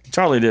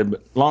 Charlie did.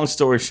 But long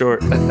story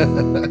short,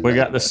 we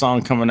got this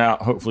song coming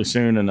out hopefully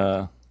soon. And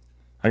I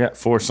got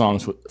 4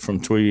 songs from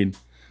Tweed,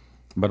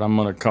 but I'm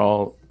going to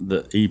call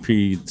the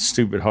EP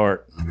Stupid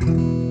Heart.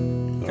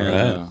 All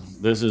right.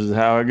 This is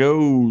how it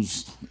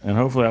goes. And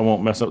hopefully I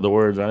won't mess up the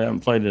words. I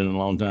haven't played it in a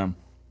long time.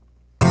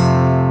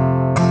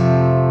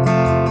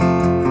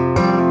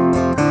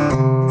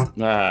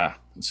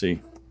 Let's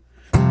see.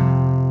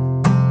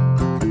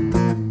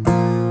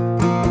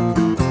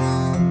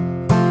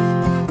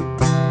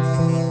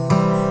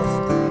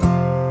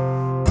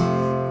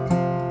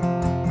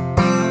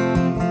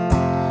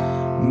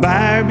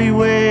 Buyer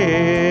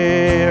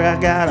beware, I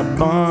got a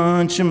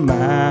bunch of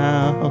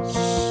miles,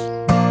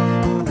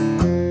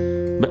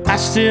 but I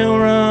still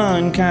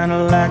run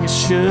kinda like I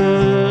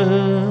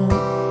should.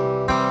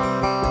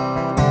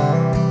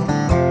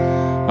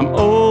 I'm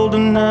old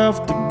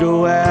enough to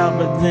go out,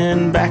 but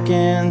then back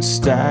in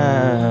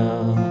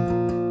style.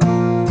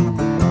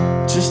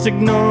 Just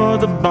ignore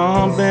the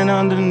bumping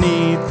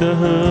underneath the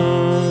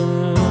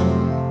hood.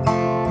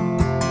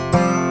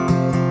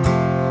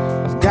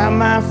 I've got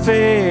my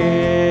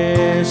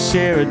fair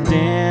share of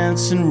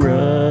dents and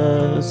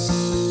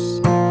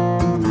rust,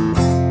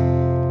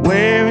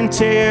 wear and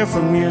tear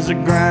from years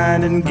of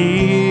grinding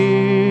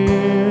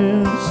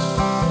gears.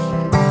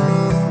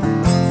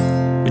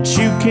 But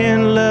you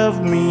can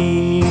love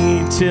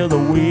me till the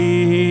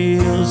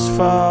wheels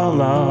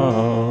fall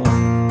off.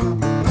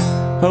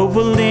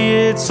 Hopefully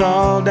it's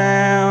all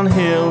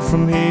downhill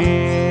from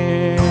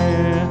here.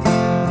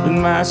 But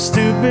my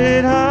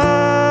stupid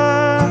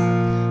heart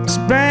is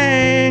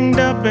banged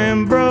up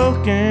and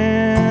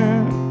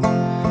broken,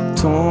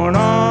 torn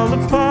all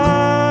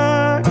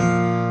apart,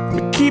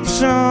 but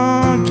keeps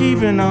on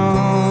keeping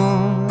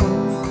on.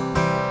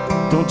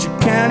 Don't you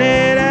count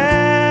it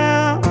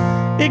out,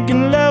 it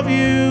can love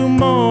you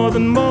more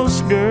than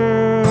most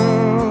girls.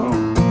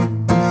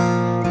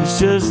 There's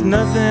just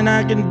nothing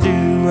I can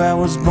do, I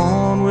was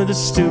born with a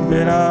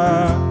stupid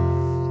heart.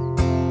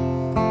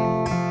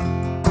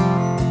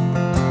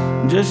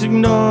 Just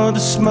ignore the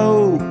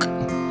smoke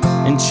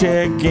and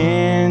check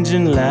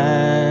engine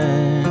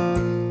light.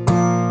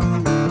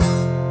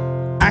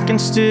 I can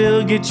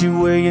still get you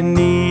where you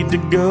need to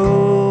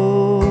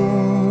go.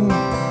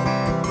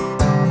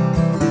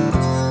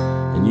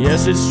 And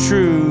yes, it's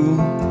true,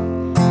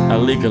 I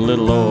leak a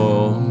little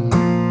oil,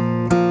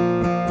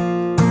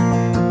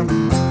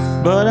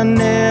 but I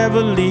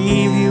never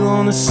leave you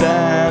on the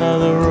side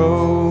of the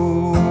road.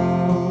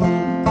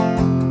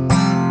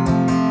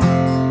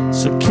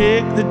 So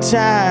kick the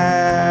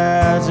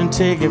tires and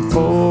take it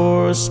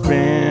for a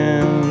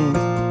spin.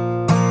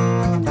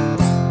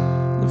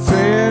 The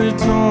fairly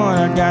torn,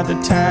 I got the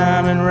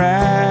timing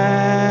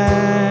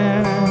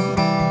right.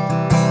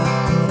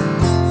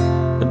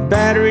 The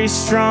battery's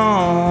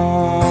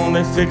strong,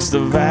 they fixed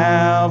the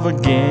valve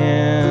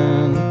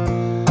again.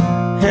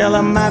 Hell,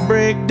 I might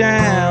break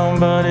down,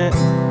 but it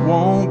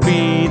won't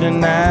be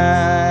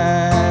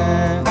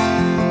tonight.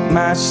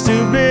 My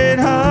stupid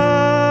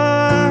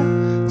heart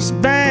is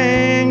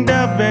banged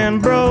up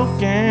and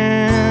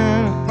broken,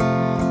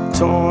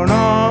 torn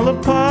all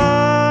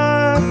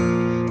apart,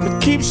 but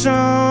keeps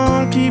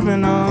on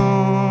keeping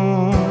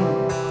on.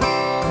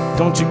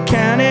 Don't you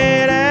count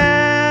it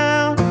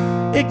out,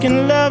 it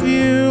can love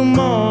you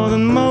more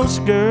than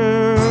most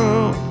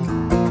girls.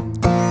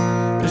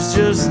 There's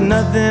just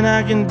nothing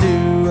I can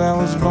do, I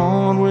was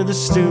born with a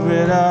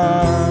stupid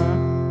heart.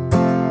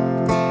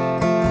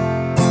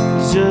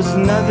 There's just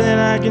nothing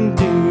I can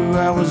do,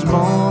 I was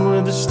born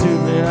with a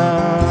stupid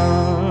heart.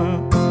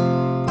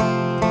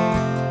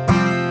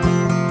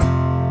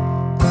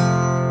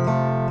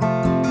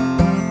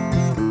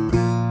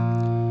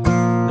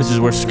 This is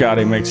where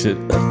Scotty makes it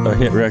a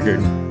hit record.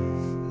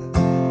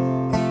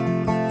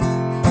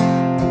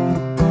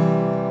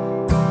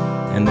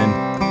 And then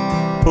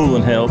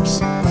Poulin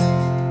helps.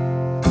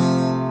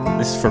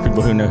 This is for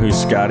people who know who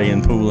Scotty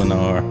and Poulin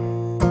are.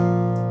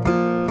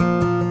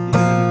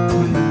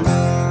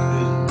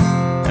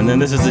 And then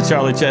this is the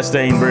Charlie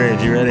Chastain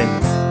bridge. You ready?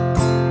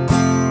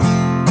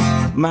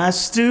 My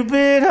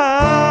stupid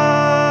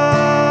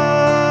heart,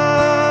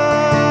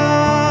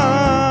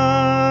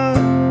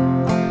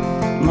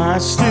 my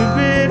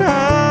stupid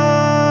heart,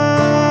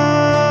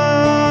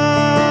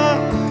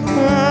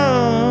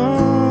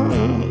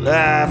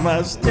 I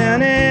must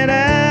turn it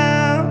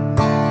out.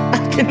 I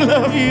can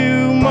love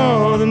you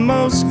more than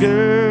most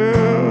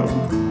girls.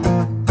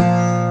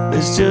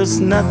 There's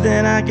just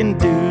nothing I can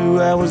do,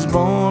 I was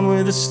born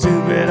with a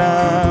stupid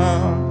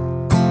heart.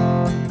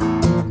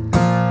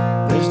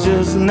 There's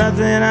just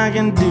nothing I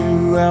can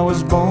do, I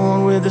was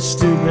born with a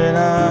stupid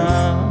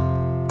heart.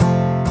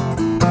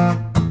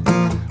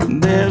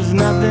 There's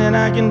nothing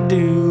I can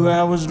do,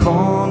 I was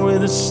born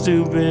with a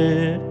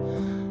stupid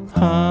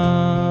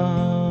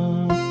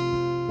heart.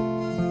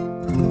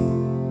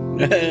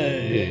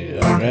 Hey,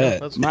 all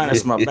right.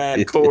 Minus my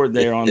bad chord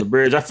there on the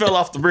bridge. I fell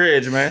off the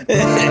bridge, man.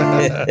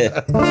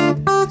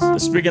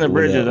 Speaking of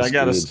bridges, that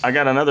I was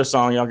got another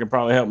song y'all can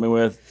probably help me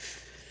with.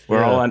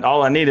 Where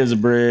all I need is a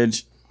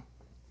bridge.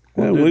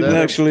 Well, we can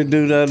actually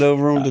do that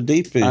over on the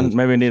deep I end.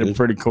 maybe need a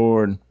pretty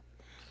chord.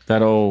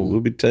 That old We'll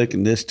be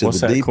taking this to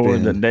what's the that deep chord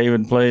end. that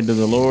David played to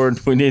the Lord?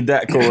 We need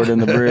that chord in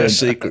the bridge.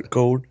 Secret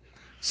chord.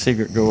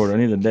 Secret chord. I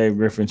need the Dave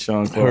Griffin,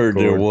 Sean Clark Heard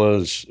chord. there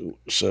was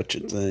such a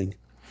thing.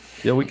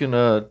 Yeah, we can.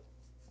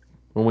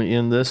 When we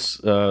end this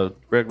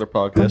regular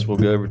podcast, we'll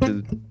go over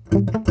to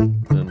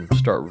and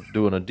start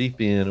doing a deep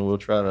end, and we'll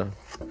try to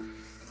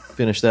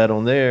finish that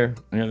on there.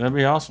 Yeah, that'd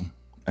be awesome.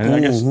 And I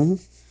guess. Mhm.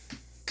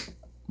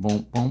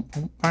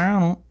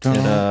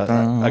 And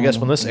I guess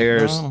when this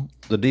airs,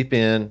 the deep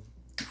end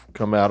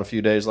come out a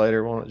few days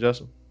later, won't it,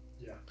 Justin?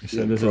 Yeah. You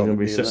said this is going to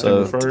be Probably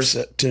September 1st.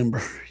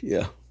 September,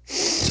 yeah.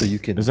 So you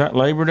can. Is that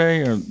Labor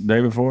Day or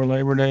day before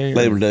Labor Day?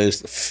 Labor Day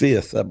is the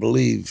 5th, I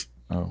believe,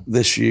 Oh.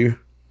 this year.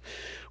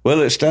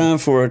 Well, it's time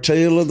for a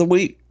tale of the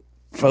week,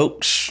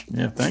 folks.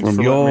 Yeah, thanks From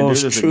for letting me do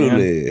yours this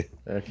truly. again.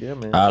 Heck yeah,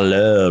 man. I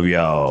love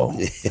y'all.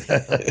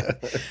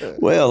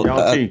 Well,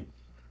 Y'all too.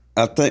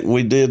 I think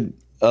we did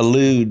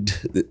allude.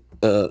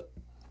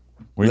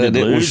 We that did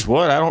it lose was-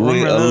 what? I don't We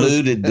remember those.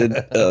 alluded to the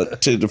It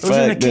was in the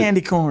fact that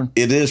candy corn.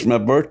 it is my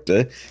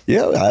birthday.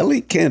 Yeah, I'll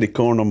eat candy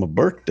corn on my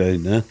birthday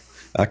now.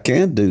 I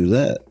can do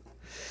that.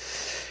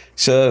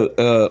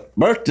 So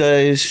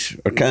birthdays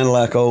are kind of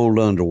like old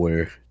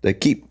underwear. They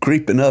keep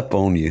creeping up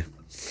on you.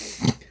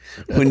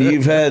 When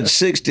you've had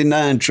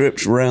 69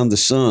 trips around the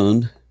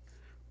sun,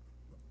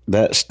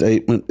 that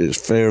statement is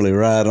fairly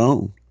right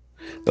on.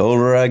 The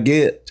older I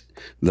get,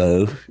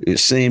 though, it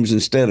seems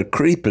instead of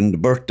creeping, the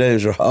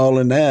birthdays are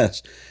hauling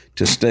ass,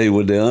 to stay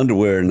with the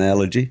underwear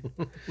analogy.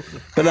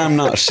 But I'm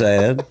not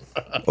sad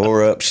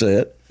or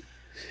upset.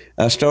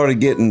 I started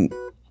getting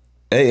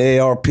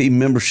AARP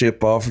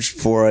membership offers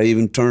before I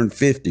even turned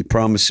 50,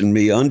 promising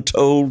me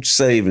untold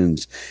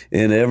savings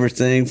in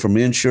everything from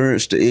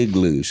insurance to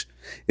igloos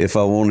if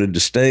I wanted to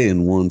stay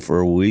in one for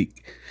a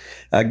week.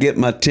 I get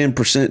my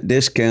 10%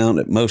 discount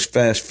at most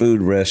fast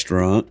food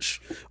restaurants,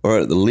 or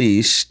at the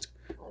least,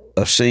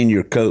 a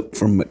senior Coke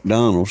from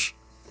McDonald's.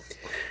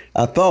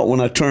 I thought when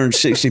I turned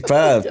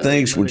 65,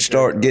 things would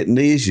start getting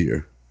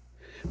easier.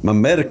 My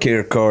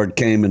Medicare card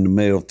came in the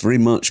mail 3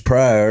 months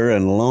prior,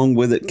 and along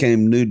with it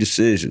came new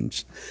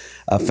decisions.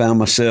 I found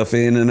myself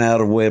in and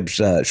out of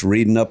websites,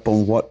 reading up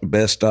on what the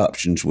best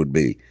options would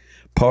be.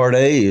 Part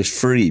A is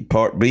free.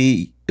 Part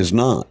B is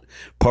not.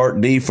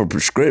 Part D for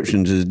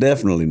prescriptions is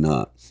definitely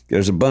not.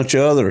 There's a bunch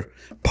of other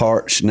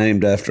parts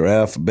named after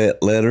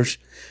alphabet letters,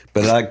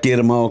 but I get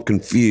them all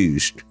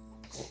confused.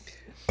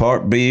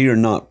 Part B or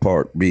not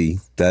Part B?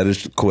 That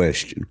is the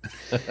question.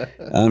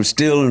 I'm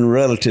still in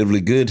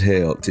relatively good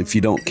health if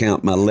you don't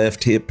count my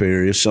left hip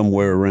area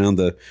somewhere around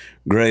the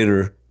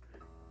greater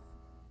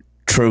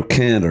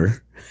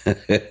trochanter.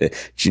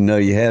 You know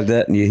you have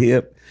that in your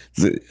hip?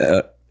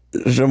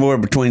 Somewhere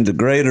between the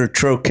greater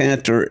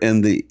trochanter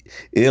and the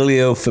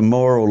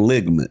iliofemoral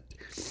ligament.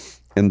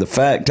 And the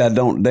fact I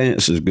don't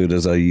dance as good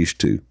as I used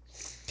to.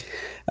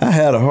 I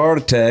had a heart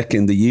attack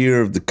in the year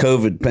of the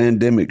COVID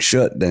pandemic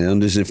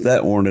shutdown, as if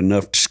that weren't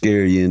enough to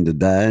scare you into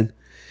dying.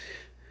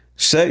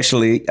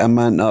 Sexually, I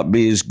might not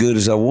be as good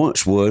as I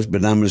once was,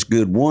 but I'm as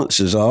good once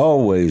as I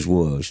always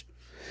was.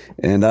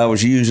 And I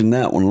was using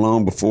that one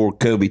long before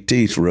Kobe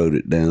Teeth wrote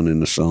it down in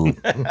the song.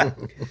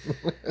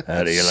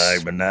 How do you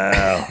like me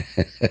now?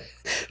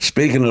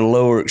 Speaking of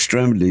lower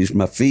extremities,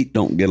 my feet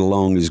don't get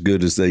along as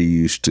good as they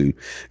used to.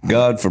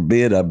 God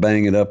forbid I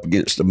bang it up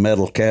against a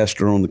metal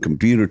caster on the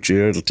computer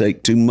chair. It'll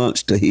take 2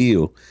 months to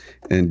heal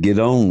and get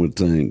on with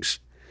things.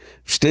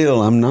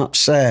 Still, I'm not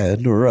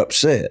sad or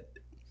upset.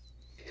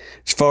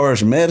 As far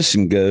as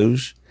medicine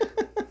goes,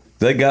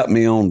 they got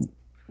me on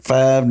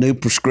 5 new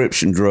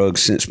prescription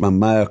drugs since my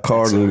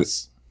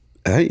myocardial.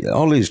 Hey,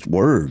 all these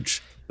words.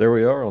 There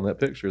we are on that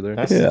picture there.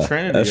 That's Yeah, the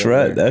Trinity. that's up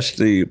right. there. That's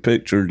the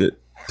picture that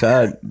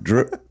Ty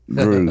drew.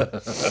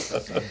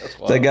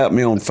 They got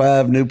me on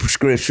 5 new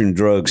prescription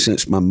drugs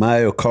since my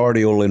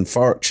myocardial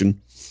infarction,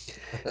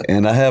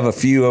 and I have a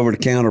few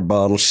over-the-counter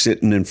bottles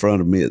sitting in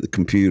front of me at the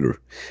computer.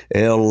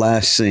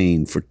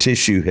 L-lysine for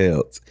tissue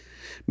health,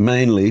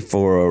 mainly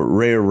for a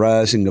rare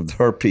rising of the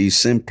herpes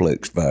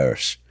simplex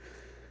virus,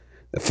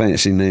 a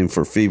fancy name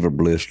for a fever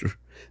blister.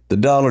 The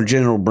Dollar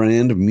General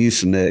brand of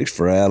Mucinex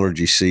for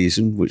allergy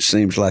season, which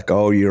seems like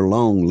all year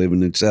long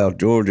living in South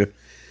Georgia.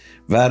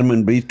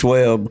 Vitamin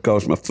B12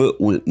 because my foot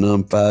went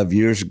numb 5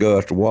 years ago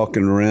after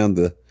walking around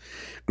the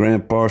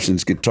Grand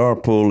Parsons guitar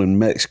pool in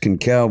Mexican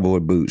cowboy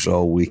boots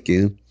all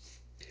weekend.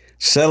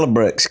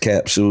 Celebrex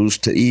capsules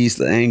to ease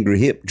the angry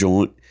hip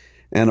joint,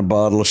 and a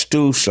bottle of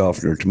stool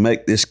softener to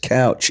make this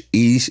couch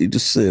easy to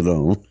sit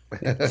on.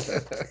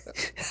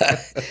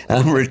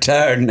 I'm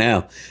retired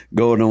now,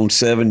 going on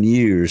 7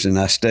 years, and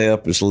I stay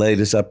up as late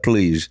as I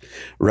please,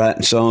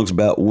 writing songs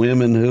about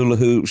women, hula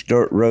hoops,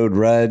 dirt road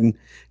riding,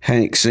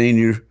 Hank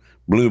Sr.,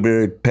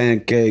 blueberry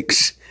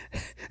pancakes,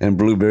 and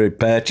blueberry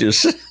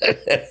patches,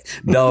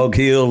 Dog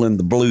Hill, and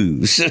the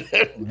blues.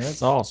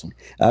 That's awesome.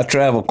 I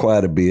travel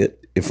quite a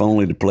bit, if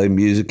only to play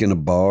music in a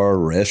bar,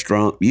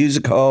 restaurant,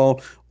 music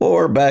hall,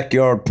 or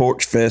backyard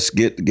porch fest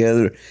get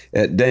together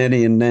at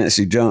Danny and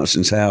Nancy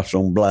Johnson's house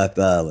on Blythe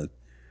Island.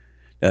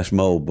 That's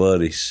my old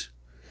buddies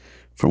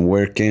from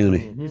Ware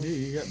County. You do.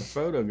 You got the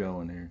photo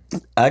going here.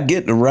 I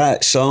get to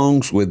write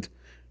songs with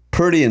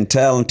pretty and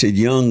talented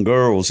young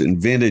girls in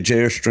vintage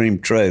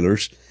Airstream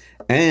trailers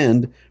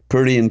and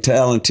pretty and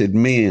talented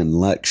men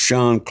like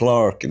Sean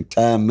Clark and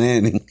Ty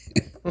Manning.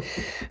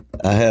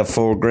 I have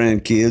 4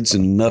 grandkids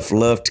and enough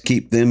love to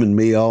keep them and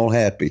me all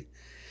happy.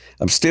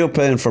 I'm still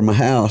paying for my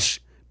house,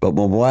 but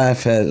my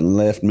wife hasn't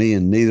left me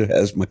and neither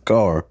has my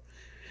car.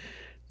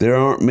 There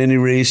aren't many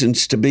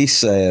reasons to be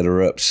sad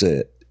or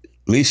upset, at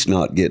least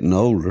not getting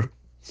older.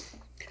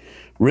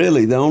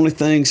 Really, the only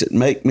things that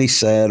make me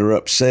sad or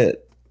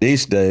upset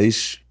these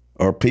days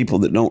are people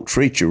that don't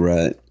treat you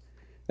right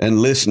and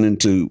listening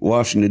to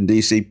Washington,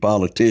 D.C.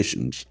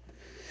 politicians.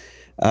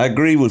 I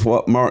agree with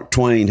what Mark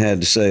Twain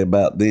had to say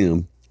about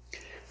them.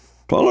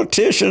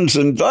 Politicians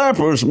and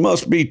diapers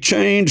must be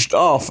changed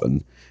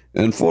often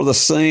and for the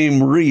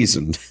same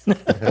reason.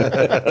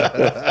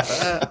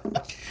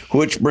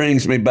 Which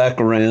brings me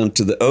back around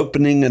to the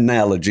opening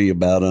analogy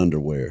about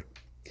underwear.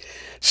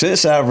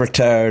 Since I've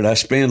retired, I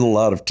spend a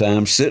lot of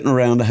time sitting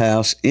around the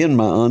house in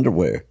my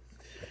underwear.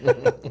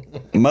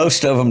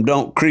 Most of them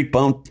don't creep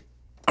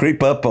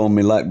up on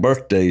me like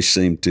birthdays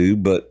seem to,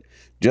 but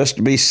just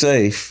to be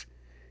safe,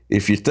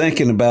 if you're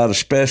thinking about a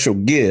special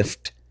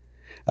gift,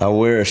 I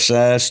wear a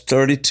size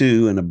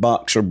 32 and a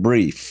boxer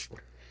brief.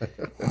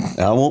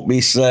 I won't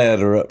be sad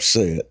or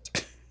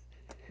upset.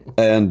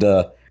 And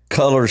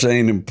colors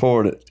ain't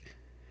important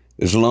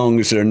as long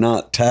as they're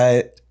not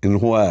tight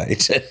and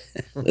white.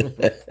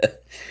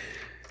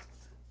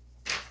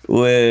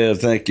 Well,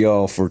 thank you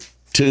all for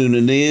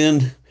tuning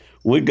in.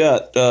 We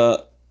got,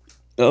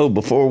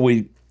 before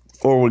we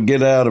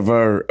get out of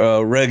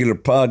our regular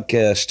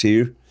podcast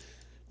here,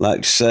 I'd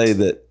like to say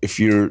that if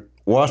you're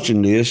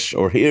watching this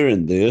or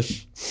hearing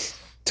this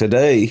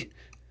today,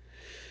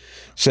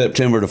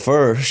 September the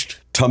 1st,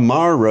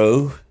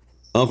 tomorrow,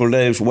 Uncle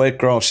Dave's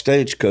Waycross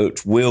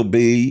Stagecoach will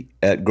be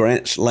at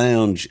Grant's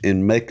Lounge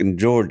in Macon,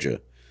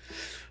 Georgia,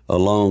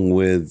 along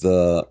with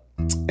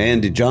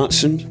Andy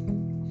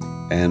Johnson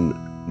and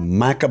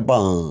Micah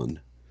Bond.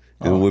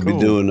 And we'll be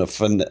doing a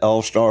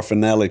all-star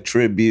finale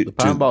tribute. The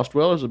Pine Boss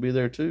Dwellers will be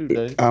there too,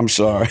 Dave. I'm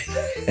sorry.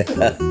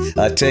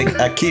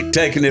 I keep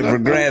taking it for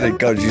granted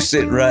because you're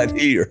sitting right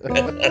here.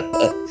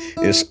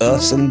 It's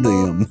us and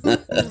them.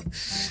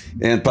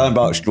 And Pine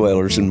Box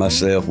Dwellers and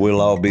myself,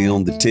 we'll all be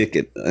on the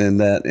ticket. And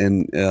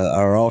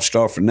our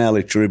all-star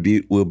finale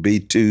tribute will be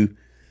to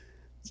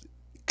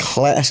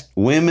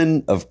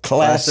women of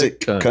classic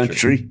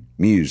country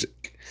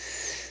music.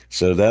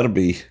 So that'll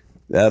be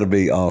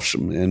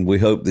awesome. And we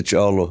hope that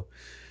y'all will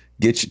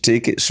get your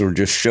tickets or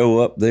just show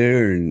up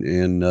there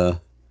and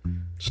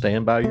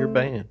stand by your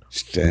band.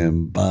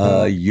 Stand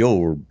by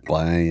your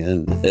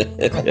band.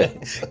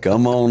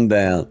 Come on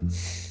down.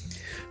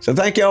 So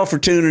thank y'all for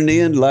tuning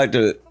in. I'd like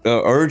to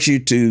urge you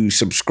to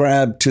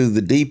subscribe to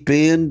The Deep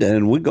End,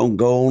 and we're going to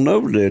go on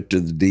over there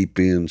to The Deep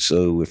End.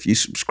 So if you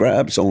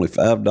subscribe, it's only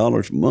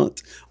 $5 a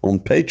month on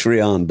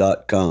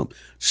patreon.com.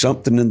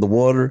 Something in the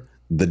Water,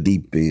 The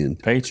Deep End.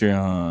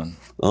 Patreon.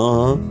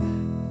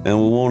 And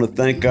we want to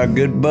thank our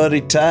good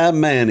buddy Ty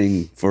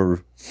Manning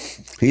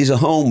he's a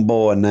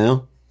homeboy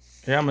now.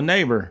 Yeah, I'm a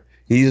neighbor.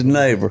 He's a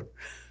neighbor.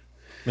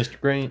 Mr.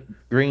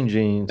 Green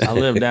Jeans. I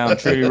live down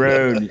Tree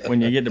Road when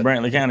you get to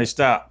Brantley County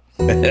stop.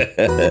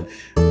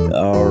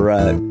 All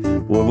right.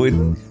 Well, we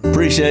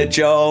appreciate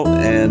y'all,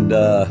 and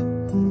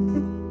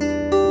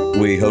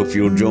we hope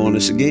you'll join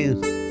us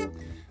again.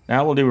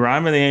 Now we'll do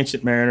Rhyme of the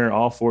Ancient Mariner,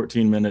 all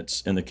 14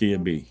 minutes in the key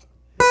of B.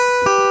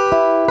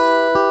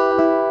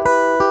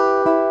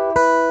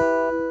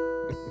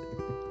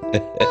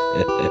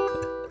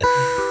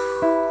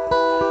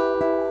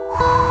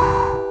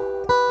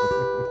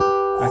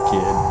 I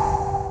kid.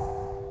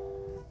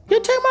 You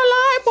take my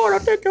life, but I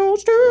take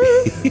yours too.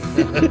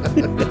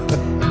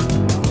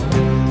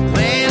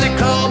 When the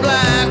cold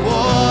black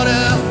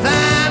water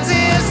finds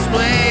its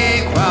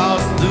way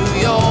across through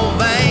your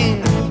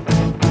veins,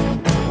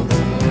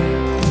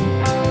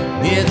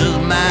 it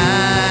just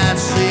might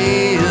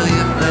seal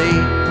your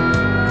fate.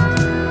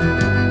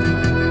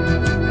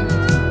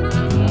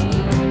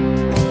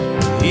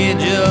 It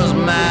just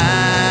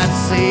might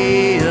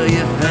seal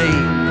your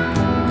fate.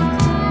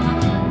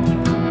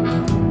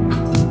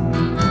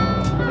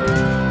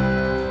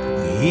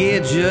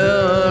 It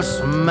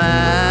just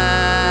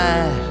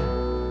might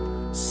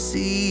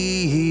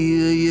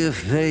seal your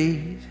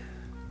fate.